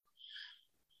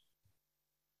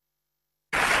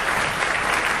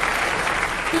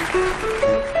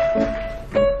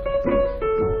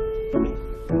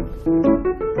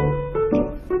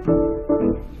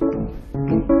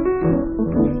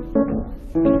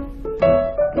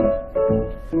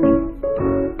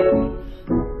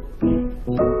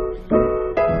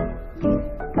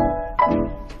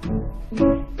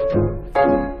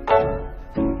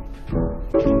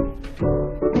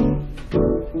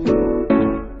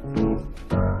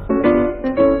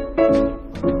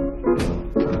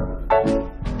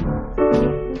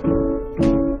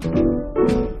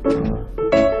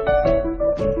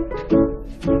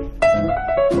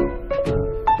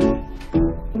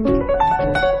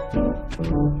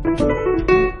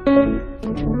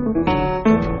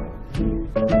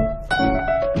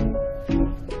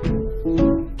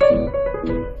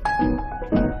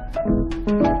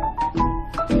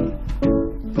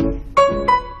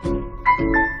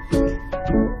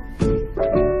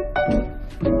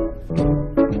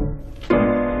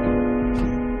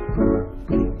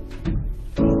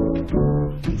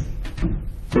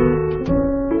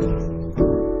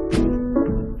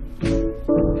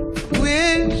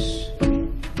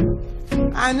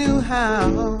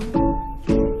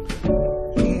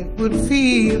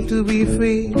 feel to be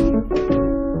free.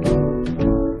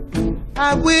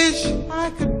 I wish I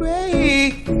could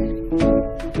break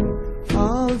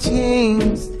all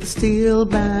chains still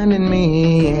binding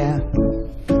me.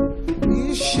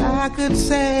 Wish I could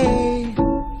say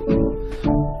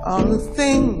all the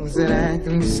things that I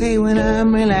can say when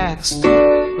I'm relaxed.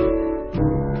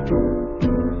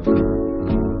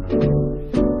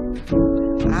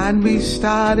 I'd be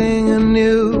starting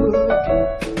anew.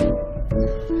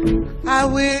 I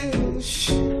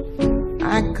wish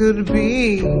I could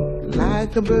be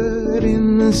like a bird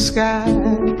in the sky.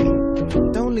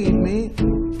 Don't leave me.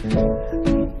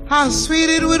 How sweet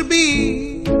it would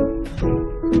be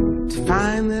to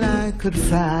find that I could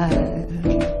fly.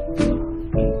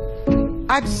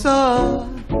 I'd soar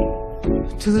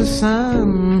to the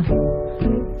sun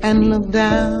and look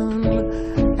down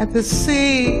at the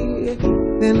sea.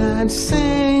 Then I'd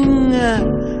sing,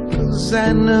 'cause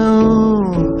I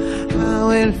know how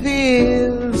it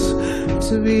feels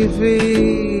to be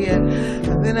free.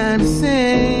 Then I'd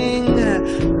sing,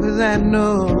 'cause I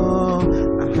know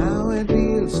how it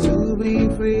feels to be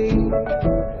free.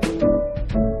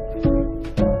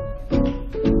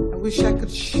 I wish I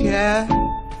could share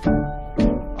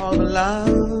all the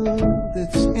love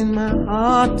that's in my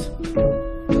heart.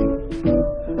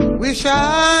 Wish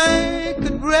I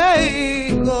could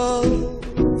break all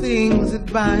things that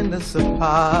bind us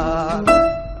apart.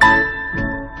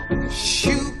 Wish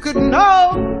you could know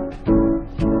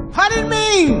what it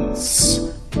means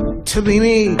to be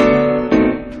me.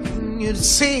 And you'd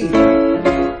see,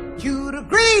 you'd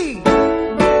agree,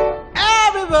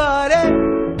 everybody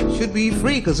should be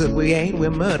free, 'cause if we ain't,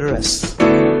 we're murderous.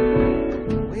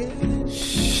 Wish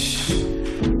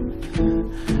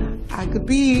I could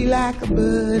be like a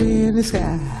bird in the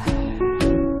sky.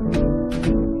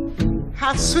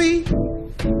 How sweet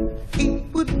it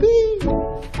would be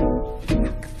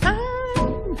that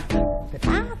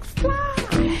I could fly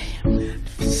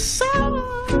soar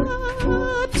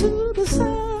to the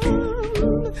sun,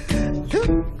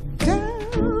 look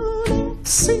down and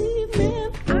see me.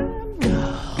 I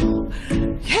know,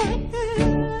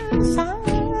 yes, I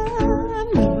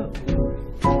know.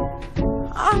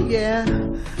 Oh yeah,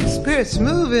 spirit's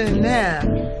moving now.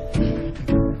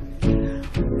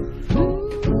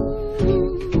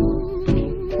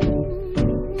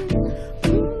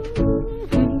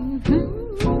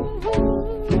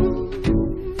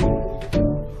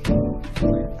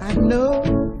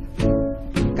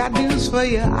 For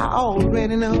you, I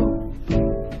already know.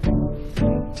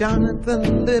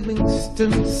 Jonathan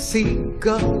Livingston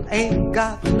Seagull ain't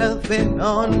got nothing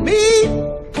on me.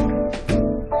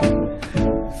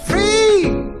 Free,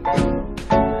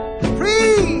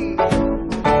 free,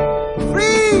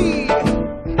 free,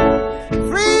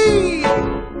 free.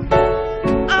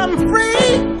 I'm free,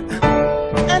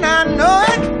 and I know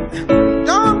it.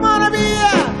 Don't wanna be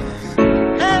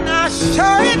and I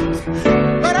show it,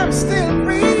 but I'm still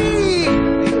free.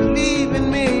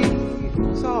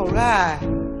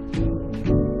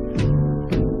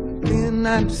 Then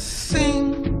I'd sing,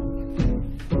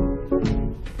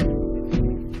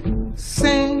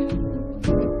 sing,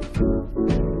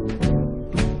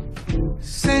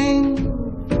 sing,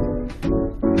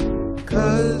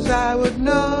 'cause I would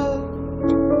know.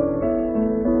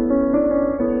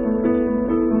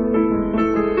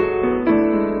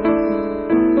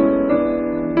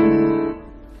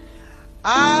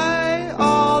 I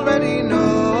already know.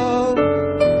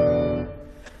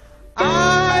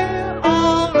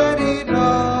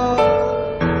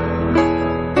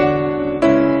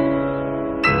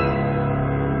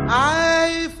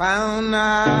 Found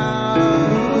out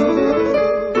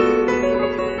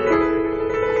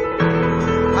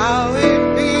how it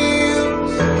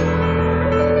feels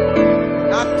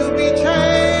not to be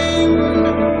chained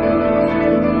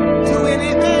to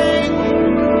anything,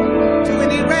 to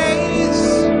any race,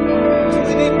 to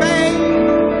any fame,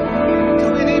 to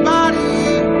anybody,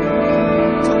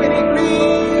 to any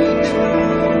creed,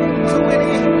 to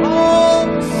any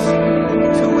hopes,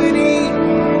 to anything.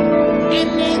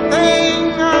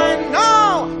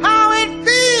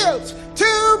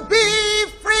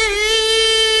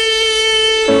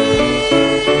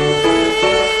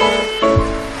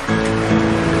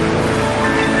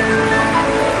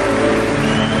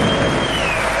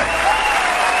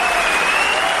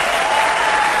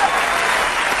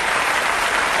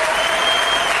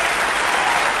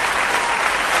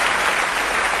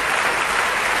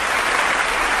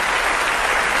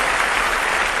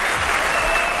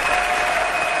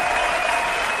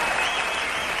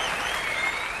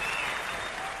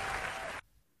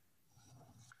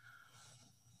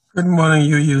 Good morning,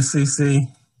 UUCC.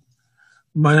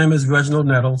 My name is Reginald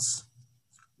Nettles.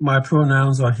 My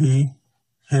pronouns are he,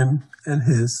 him, and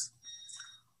his.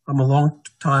 I'm a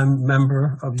long-time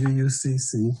member of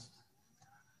UUCC.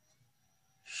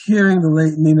 Hearing the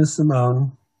late Nina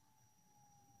Simone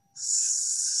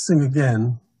sing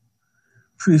again,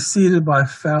 preceded by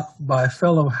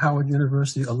fellow Howard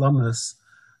University alumnus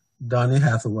Donny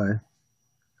Hathaway,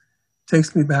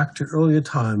 takes me back to earlier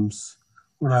times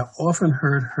when I often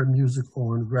heard her music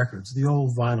on records, the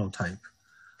old vinyl type,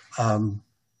 and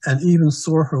even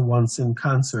saw her once in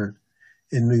concert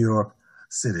in New York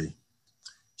City.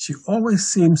 She always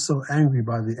seemed so angry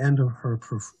by the end of her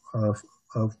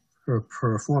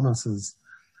performances,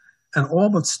 and all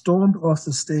but stormed off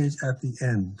the stage at the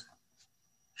end.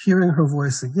 Hearing her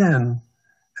voice again,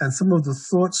 and some of the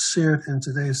thoughts shared in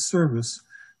today's service,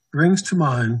 brings to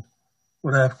mind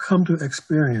what I have come to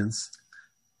experience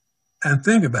and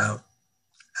think about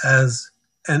as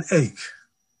an ache.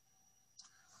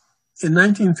 In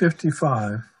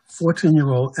 1955,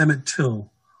 14-year-old Emmett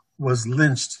Till was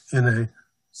lynched in a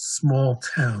small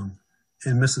town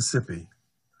in Mississippi.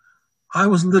 I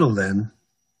was little then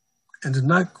and did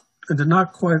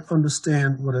not quite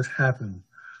understand what had happened,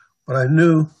 but I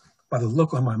knew by the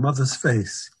look on my mother's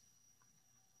face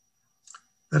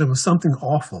that it was something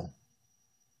awful.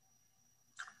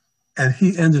 And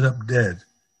he ended up dead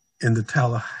in the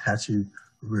Tallahatchie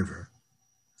River.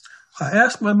 I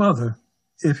asked my mother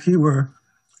if we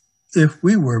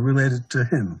were related to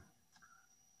him.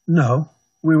 No,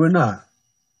 we were not.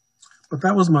 But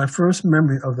that was my first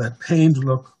memory of that pained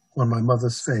look on my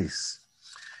mother's face.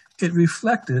 It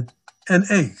reflected an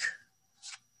ache.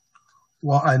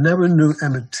 While I never knew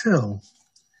Emmett Till,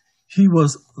 he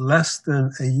was less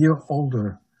than a year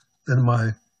older than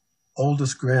my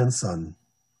oldest grandson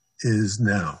is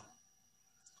now.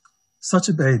 Such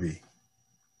a baby.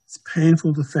 It's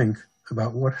painful to think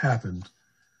about what happened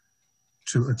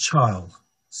to a child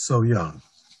so young.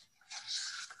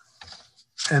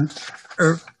 And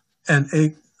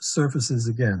ache surfaces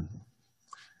again.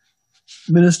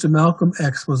 Minister Malcolm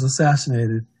X was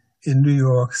assassinated in New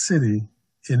York City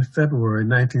in February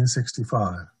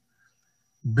 1965,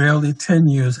 barely 10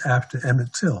 years after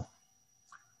Emmett Till,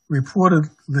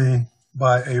 reportedly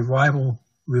by a rival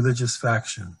religious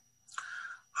faction.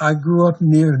 I grew up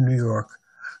near New York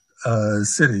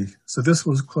City, so this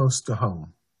was close to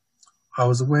home. I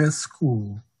was away at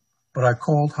school, but I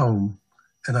called home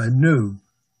and I knew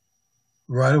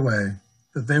right away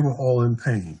that they were all in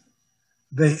pain.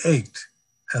 They ached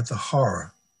at the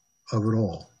horror of it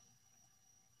all.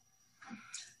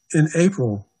 In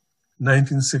April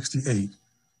 1968,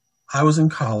 I was in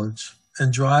college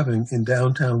and driving in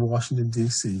downtown Washington,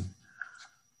 D.C.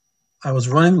 I was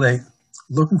running late,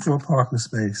 looking for a parking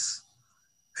space.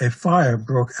 A fire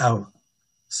broke out,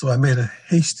 so I made a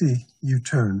hasty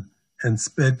U-turn and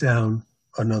sped down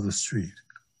another street.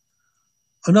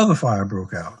 Another fire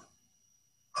broke out,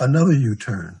 another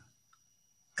U-turn,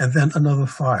 and then another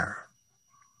fire.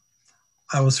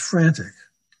 I was frantic.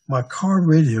 My car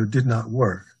radio did not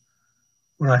work.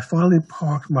 When I finally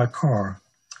parked my car,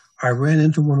 I ran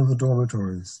into one of the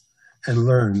dormitories and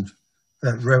learned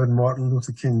that Reverend Martin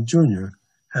Luther King Jr.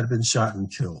 had been shot and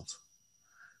killed.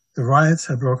 The riots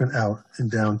had broken out in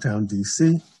downtown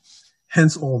D.C.,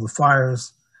 hence all the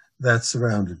fires that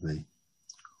surrounded me.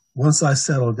 Once I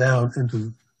settled down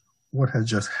into what had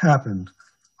just happened,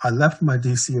 I left my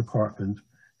D.C. apartment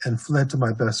and fled to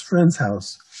my best friend's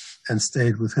house and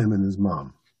stayed with him and his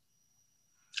mom.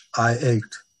 I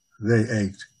ached. They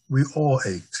ached. We all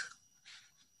ached.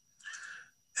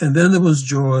 And then there was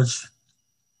George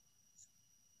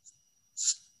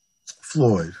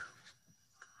Floyd.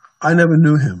 I never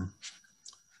knew him.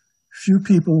 Few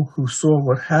people who saw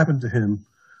what happened to him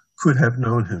could have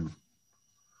known him.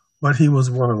 But he was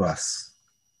one of us.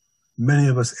 Many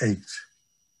of us ached.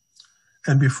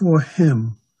 And before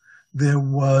him, there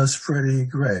was Freddie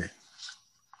Gray,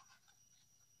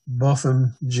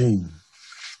 Botham Jean,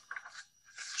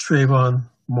 Trayvon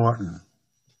Martin,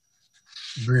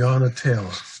 Breonna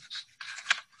Taylor,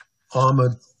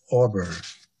 Ahmaud Arbery,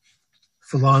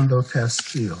 Philando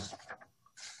Castile,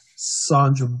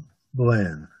 Sandra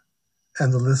Bland,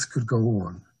 and the list could go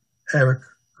on. Eric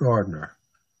Gardner,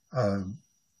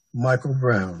 Michael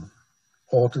Brown,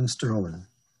 Alton Sterling.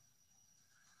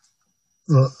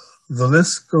 The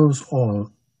list goes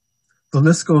on. The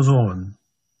list goes on,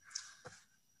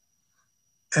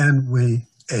 and we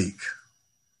ache.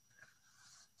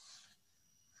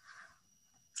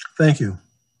 Thank you.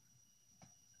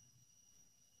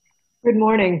 Good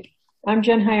morning. I'm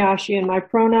Jen Hayashi, and my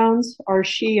pronouns are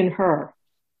she and her.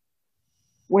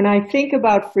 When I think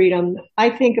about freedom, I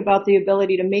think about the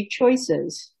ability to make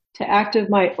choices, to act of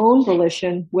my own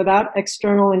volition without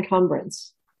external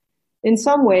encumbrance. In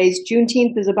some ways,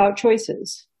 Juneteenth is about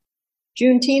choices.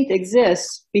 Juneteenth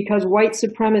exists because white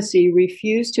supremacy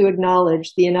refused to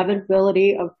acknowledge the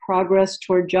inevitability of progress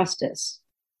toward justice.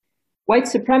 White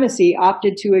supremacy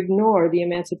opted to ignore the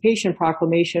Emancipation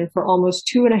Proclamation for almost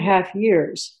 2.5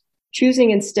 years,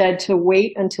 choosing instead to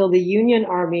wait until the Union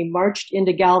Army marched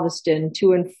into Galveston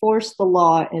to enforce the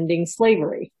law ending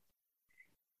slavery.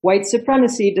 White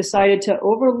supremacy decided to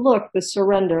overlook the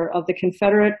surrender of the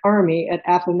Confederate Army at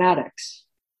Appomattox.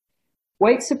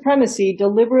 White supremacy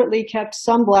deliberately kept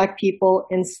some Black people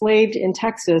enslaved in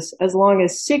Texas as long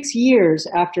as 6 years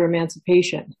after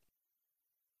emancipation.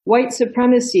 White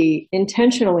supremacy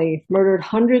intentionally murdered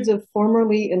hundreds of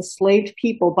formerly enslaved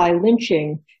people by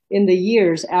lynching in the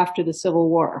years after the Civil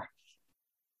War.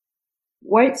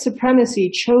 White supremacy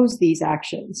chose these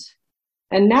actions.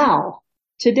 And now,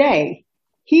 today,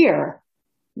 here,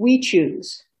 we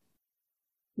choose.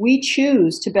 We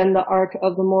choose to bend the arc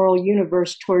of the moral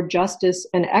universe toward justice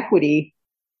and equity,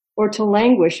 or to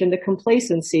languish in the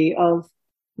complacency of,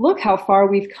 look how far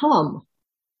we've come.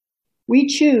 We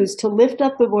choose to lift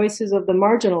up the voices of the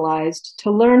marginalized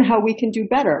to learn how we can do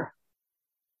better,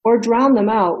 or drown them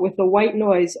out with the white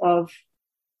noise of,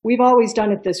 we've always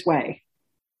done it this way.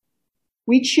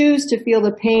 We choose to feel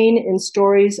the pain in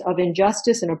stories of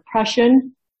injustice and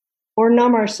oppression, or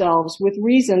numb ourselves with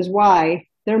reasons why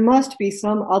there must be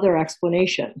some other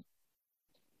explanation.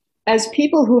 As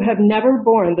people who have never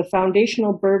borne the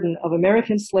foundational burden of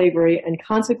American slavery and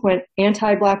consequent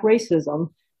anti-Black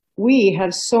racism, we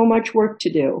have so much work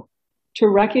to do to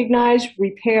recognize,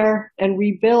 repair, and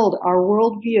rebuild our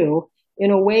worldview in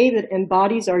a way that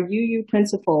embodies our UU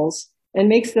principles and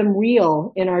makes them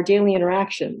real in our daily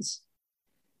interactions.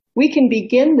 We can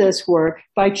begin this work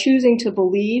by choosing to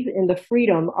believe in the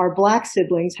freedom our Black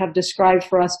siblings have described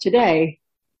for us today,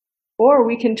 or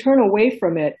we can turn away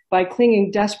from it by clinging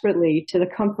desperately to the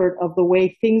comfort of the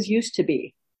way things used to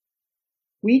be.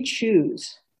 We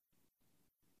choose.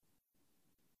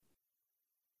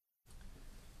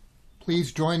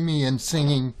 Please join me in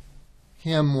singing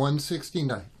hymn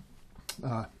 169,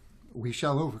 We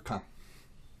Shall Overcome.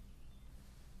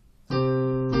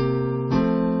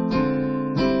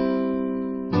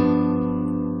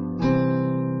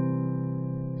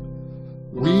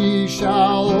 We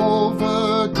shall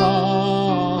overcome,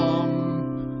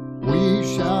 we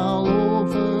shall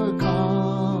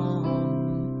overcome,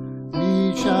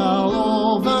 we shall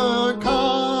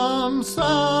overcome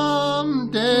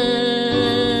someday.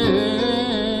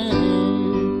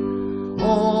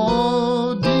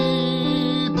 Oh,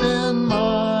 deep in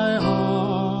my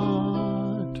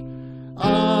heart,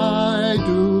 I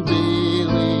do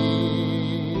believe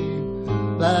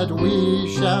that we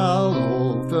shall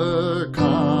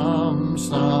overcome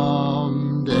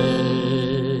someday.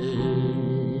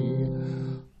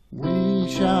 We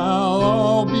shall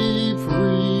all be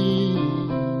free.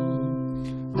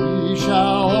 We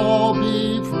shall all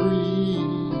be free.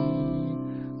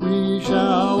 We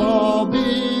shall all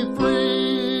be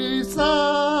free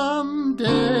someday.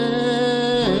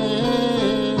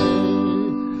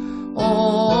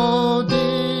 Oh,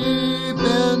 deep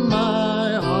in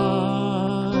my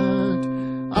heart,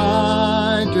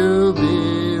 I do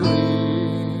believe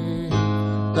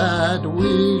that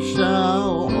we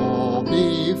shall all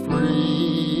be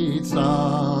free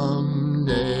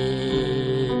someday.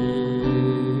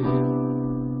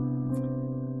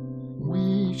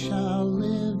 We shall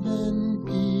live in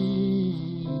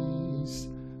peace.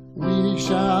 We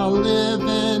shall live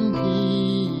in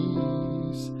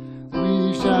peace.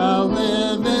 We shall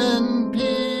live in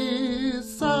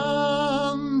peace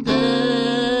someday.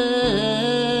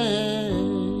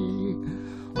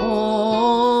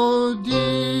 Oh,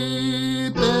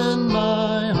 deep in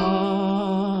my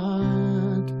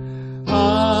heart,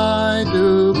 I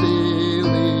do believe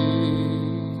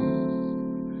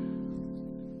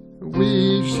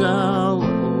we shall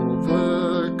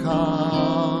overcome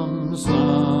someday.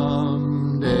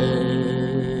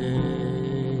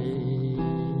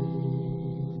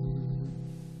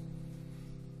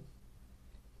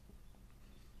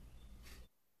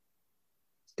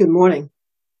 Good morning.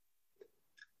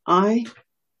 I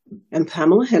am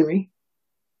Pamela Henry,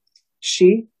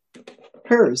 she,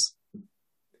 hers.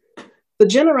 The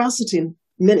Generosity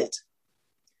Minute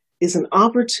is an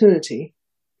opportunity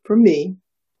for me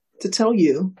to tell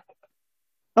you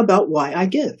about why I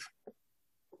give.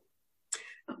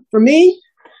 For me,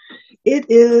 it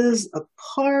is a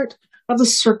part of the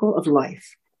circle of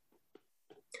life.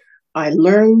 I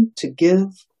learned to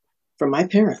give from my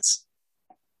parents.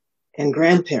 and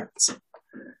grandparents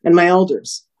and my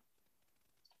elders.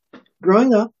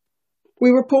 Growing up,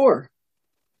 we were poor.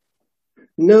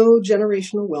 No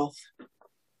generational wealth.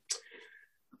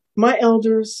 My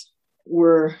elders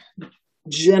were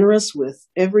generous with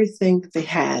everything that they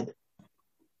had.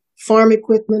 Farm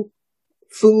equipment,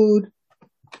 food,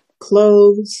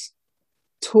 clothes,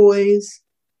 toys,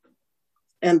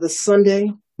 and the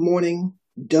Sunday morning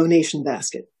donation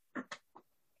basket.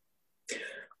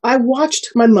 I watched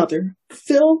my mother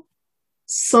fill,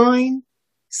 sign,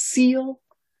 seal,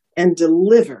 and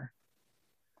deliver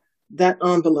that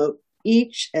envelope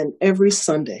each and every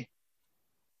Sunday.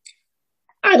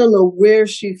 I don't know where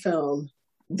she found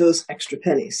those extra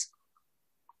pennies.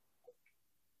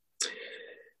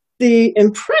 The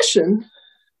impression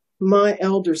my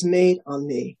elders made on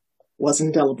me was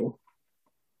indelible.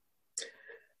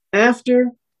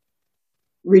 After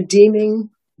redeeming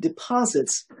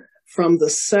deposits from the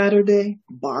Saturday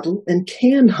bottle and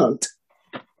can hunt,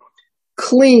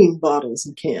 clean bottles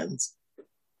and cans,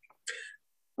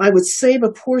 I would save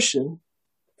a portion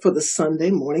for the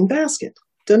Sunday morning basket,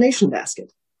 donation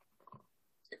basket.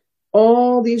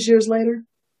 All these years later,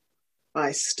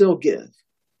 I still give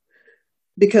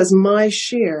because my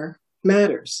share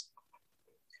matters.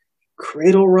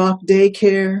 Cradle Rock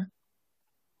Daycare,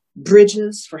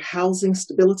 Bridges for Housing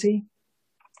Stability,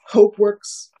 Hope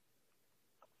Works,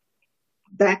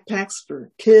 Backpacks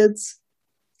for Kids,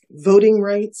 Voting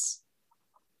Rights,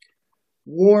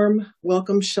 Warm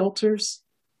Welcome Shelters,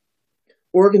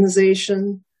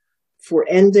 Organization for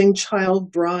Ending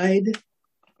Child Bride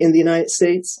in the United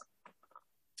States.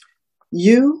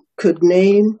 You could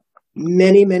name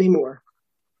many, many more.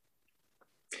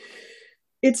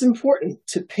 It's important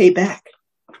to pay back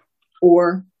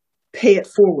or pay it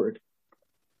forward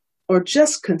or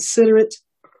just consider it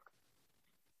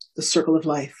the circle of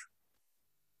life.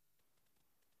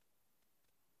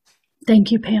 Thank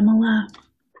you, Pamela,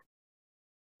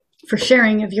 for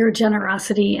sharing of your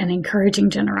generosity and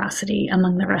encouraging generosity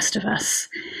among the rest of us.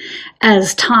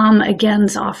 As Tom again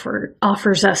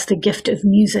offers us the gift of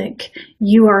music,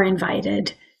 you are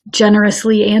invited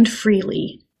generously and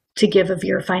freely to give of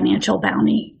your financial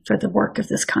bounty for the work of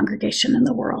this congregation in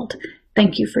the world.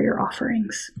 Thank you for your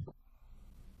offerings.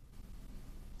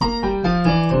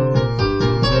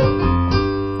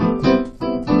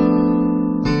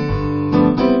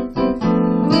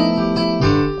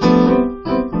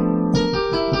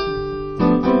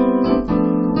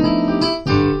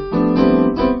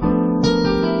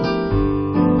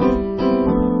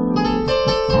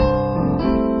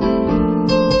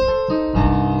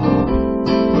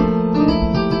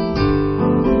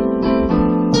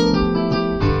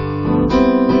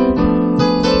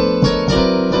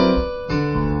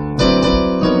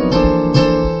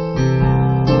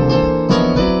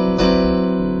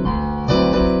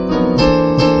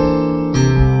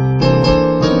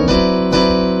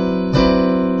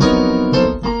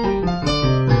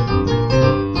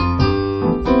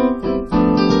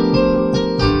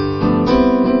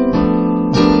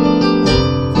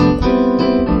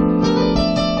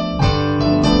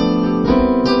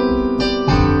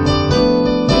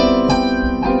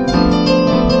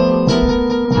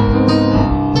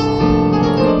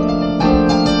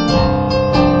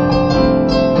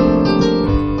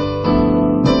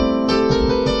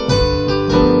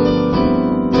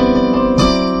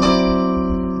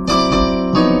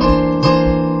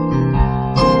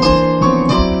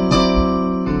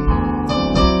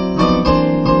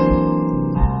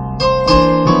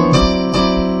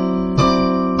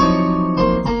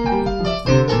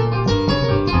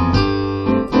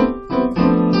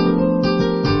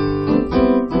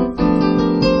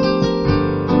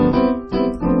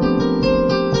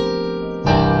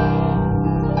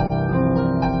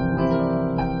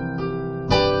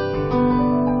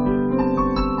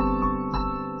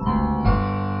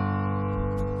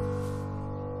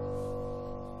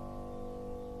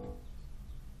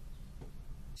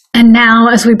 And now,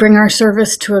 as we bring our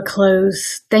service to a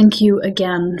close, thank you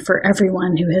again for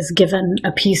everyone who has given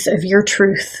a piece of your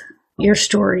truth, your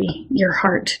story, your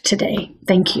heart today.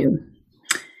 Thank you.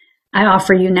 I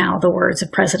offer you now the words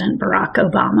of President Barack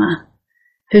Obama,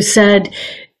 who said,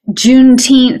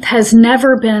 "Juneteenth has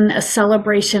never been a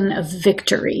celebration of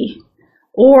victory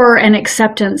or an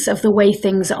acceptance of the way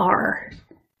things are.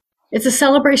 It's a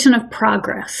celebration of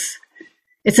progress.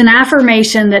 It's an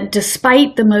affirmation that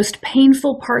despite the most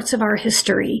painful parts of our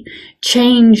history,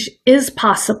 change is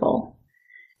possible,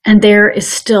 and there is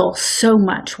still so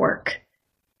much work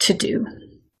to do."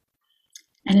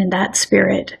 And in that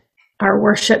spirit, our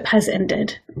worship has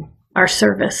ended. Our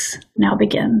service now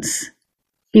begins.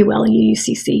 Be well,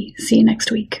 UUCC. See you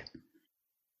next week.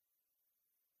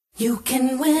 You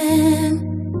can win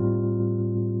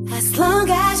as long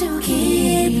as you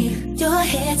keep your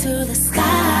head to the sky.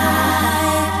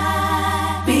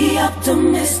 Be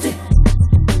optimistic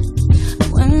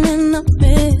when in the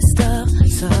midst of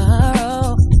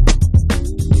sorrow.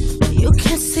 You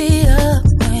can see up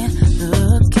when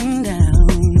looking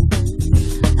down.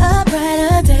 A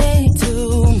brighter day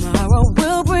tomorrow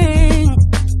will bring.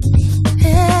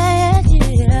 Yeah,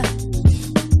 yeah,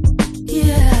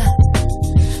 yeah.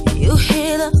 You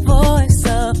hear the voice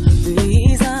of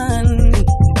reason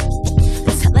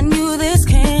telling you this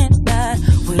cannot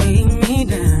weigh me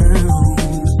down.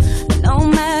 No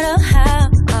matter how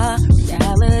our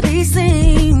reality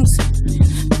seems,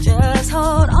 just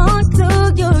hold on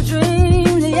to your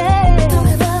dreams, yeah. Don't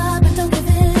give up and don't give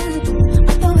in,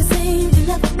 although it seems you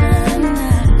never win.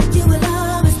 You will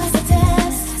always pass the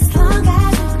test as long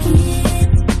as you keep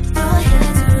your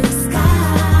head to the sky.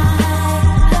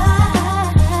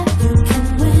 You can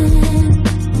win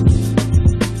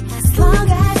as long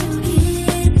as you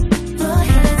keep your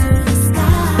head to the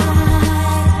sky.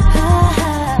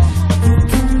 You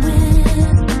can win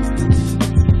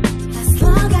as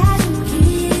long as you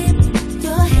keep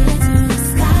your head to the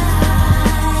sky.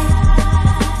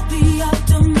 Be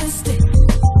optimistic.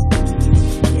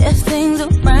 If things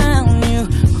around you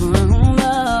crumble,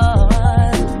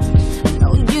 no,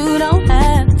 you don't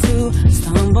have to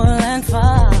stumble and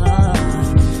fall.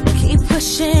 Keep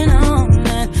pushing on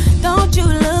and don't you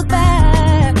look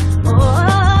back. Oh,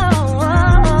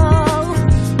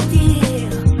 yeah.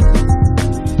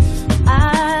 I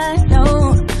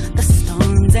know the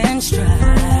storms and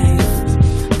strife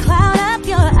cloud up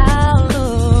your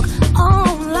outlook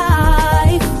on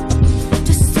life.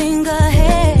 Just sing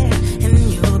ahead and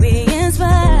you'll be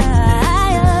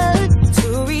inspired to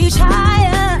reach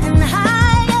higher and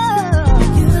higher.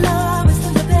 You'll always do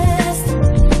the best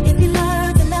if you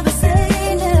learn to never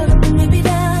say never. You may be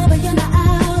down, but you're not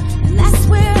out, and that's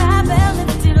where I felt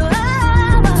lifted up.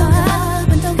 Don't give up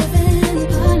and don't give in,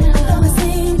 though it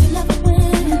seems you never win.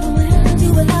 You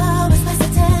will always pass the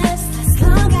test as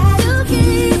long as you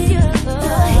keep your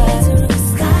head to the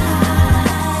sky.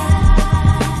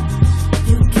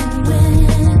 You can win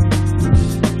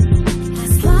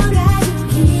as long as you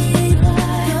keep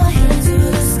your head to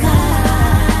the sky.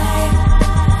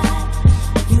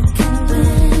 You can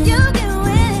win. You can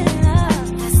win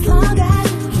as long as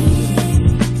you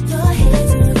keep your head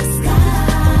to the sky.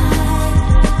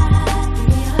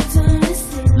 Be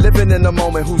optimistic. Living in the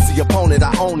moment, who's the opponent? I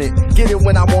own it. Get it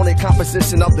when I want it,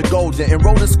 composition of the golden.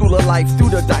 Enroll the school of life, through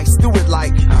the dice, do it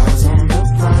like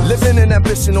living in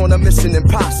ambition on a mission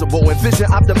impossible.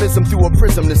 Envision optimism through a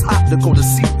prism that's optical to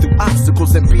see through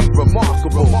obstacles and be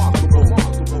remarkable.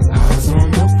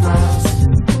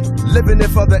 Living it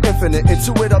for the infinite,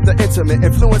 intuit of the intimate,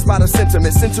 influenced by the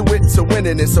sentiments, into it to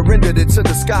winning it, surrendered it to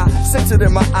the sky, centered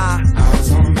in my eye.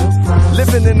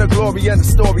 Living in the glory and the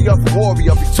story of a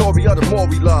warrior, Victoria, the more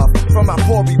we love. From how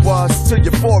poor we was to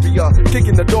euphoria,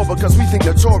 kicking the door because we think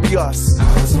notorious.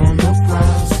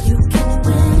 You can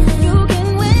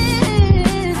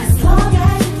win as long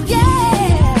as you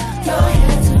keep your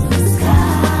head to the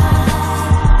sky.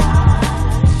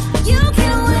 You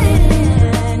can win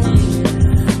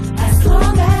as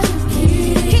long as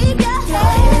you keep your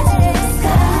head to the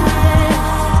sky.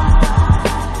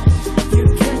 You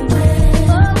can win,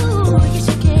 oh yes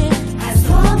you can, as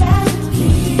long as you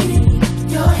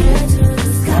keep your head to the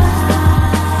sky.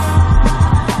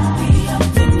 Be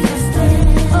optimistic,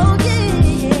 oh yeah.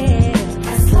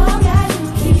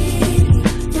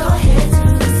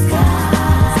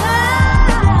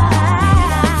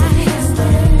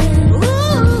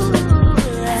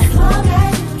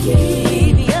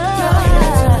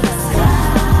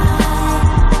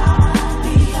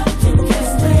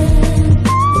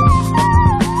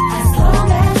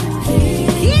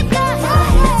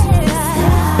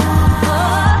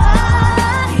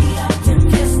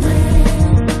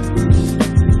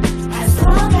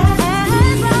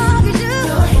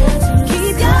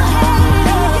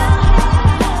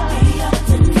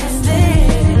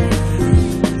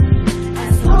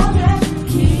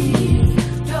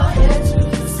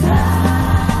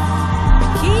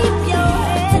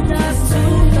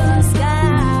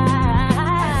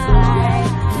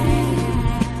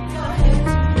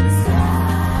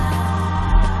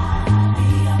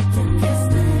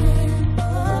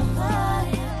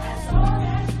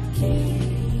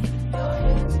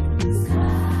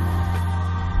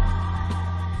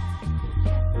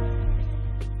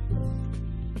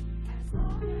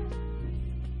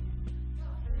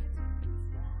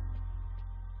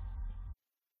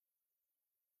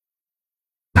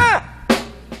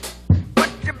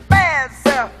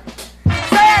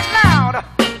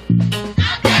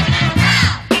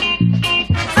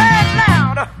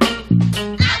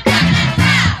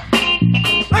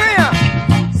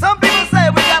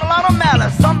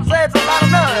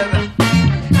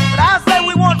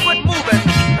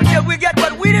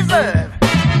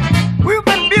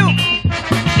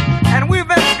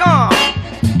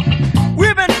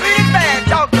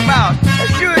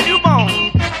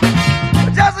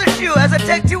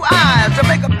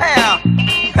 make a pair.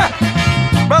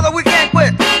 Brother, we can't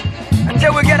quit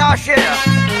until we get our share.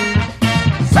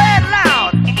 Say it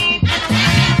loud.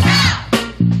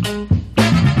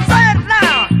 Say it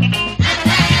loud.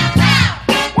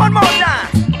 One more time.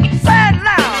 Say it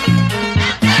loud.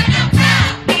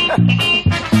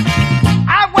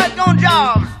 I've worked on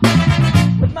jobs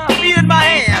with my feet in my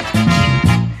hands.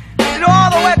 You know,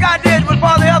 all the work I did was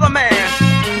for the other man.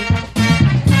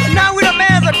 But now we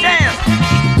demand a chance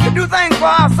to do things for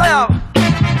ourselves.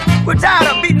 We're tired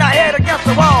of beating our head against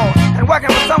the wall and working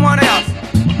for someone else.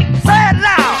 Say it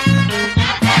loud.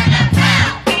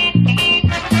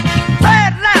 Say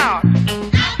it loud.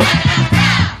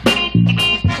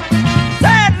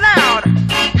 Say it loud.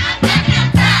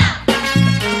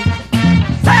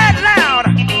 Say it loud.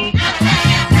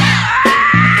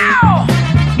 Ow!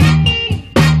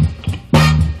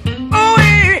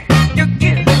 Ooh-wee, you're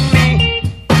killing me.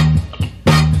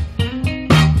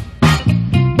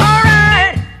 All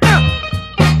right,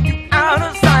 you out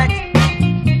of sight.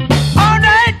 All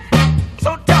right,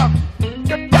 so tough,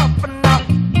 you're tough enough.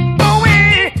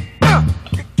 Ooh-wee,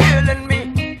 you're killing me.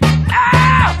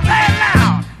 Ah, say it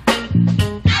loud.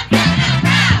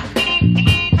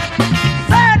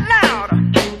 Say it loud.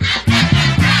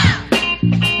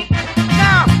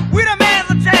 Now, we demand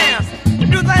a chance to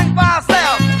do things for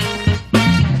ourselves.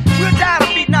 We're tired of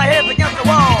beating our heads against the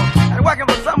wall and working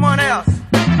for someone else.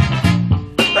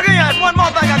 Look here, there's one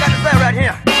more thing I got to say right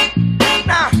here.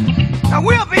 Now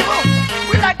we're people,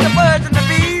 we like the birds and the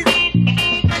bees.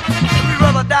 We'd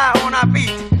rather die on our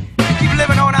feet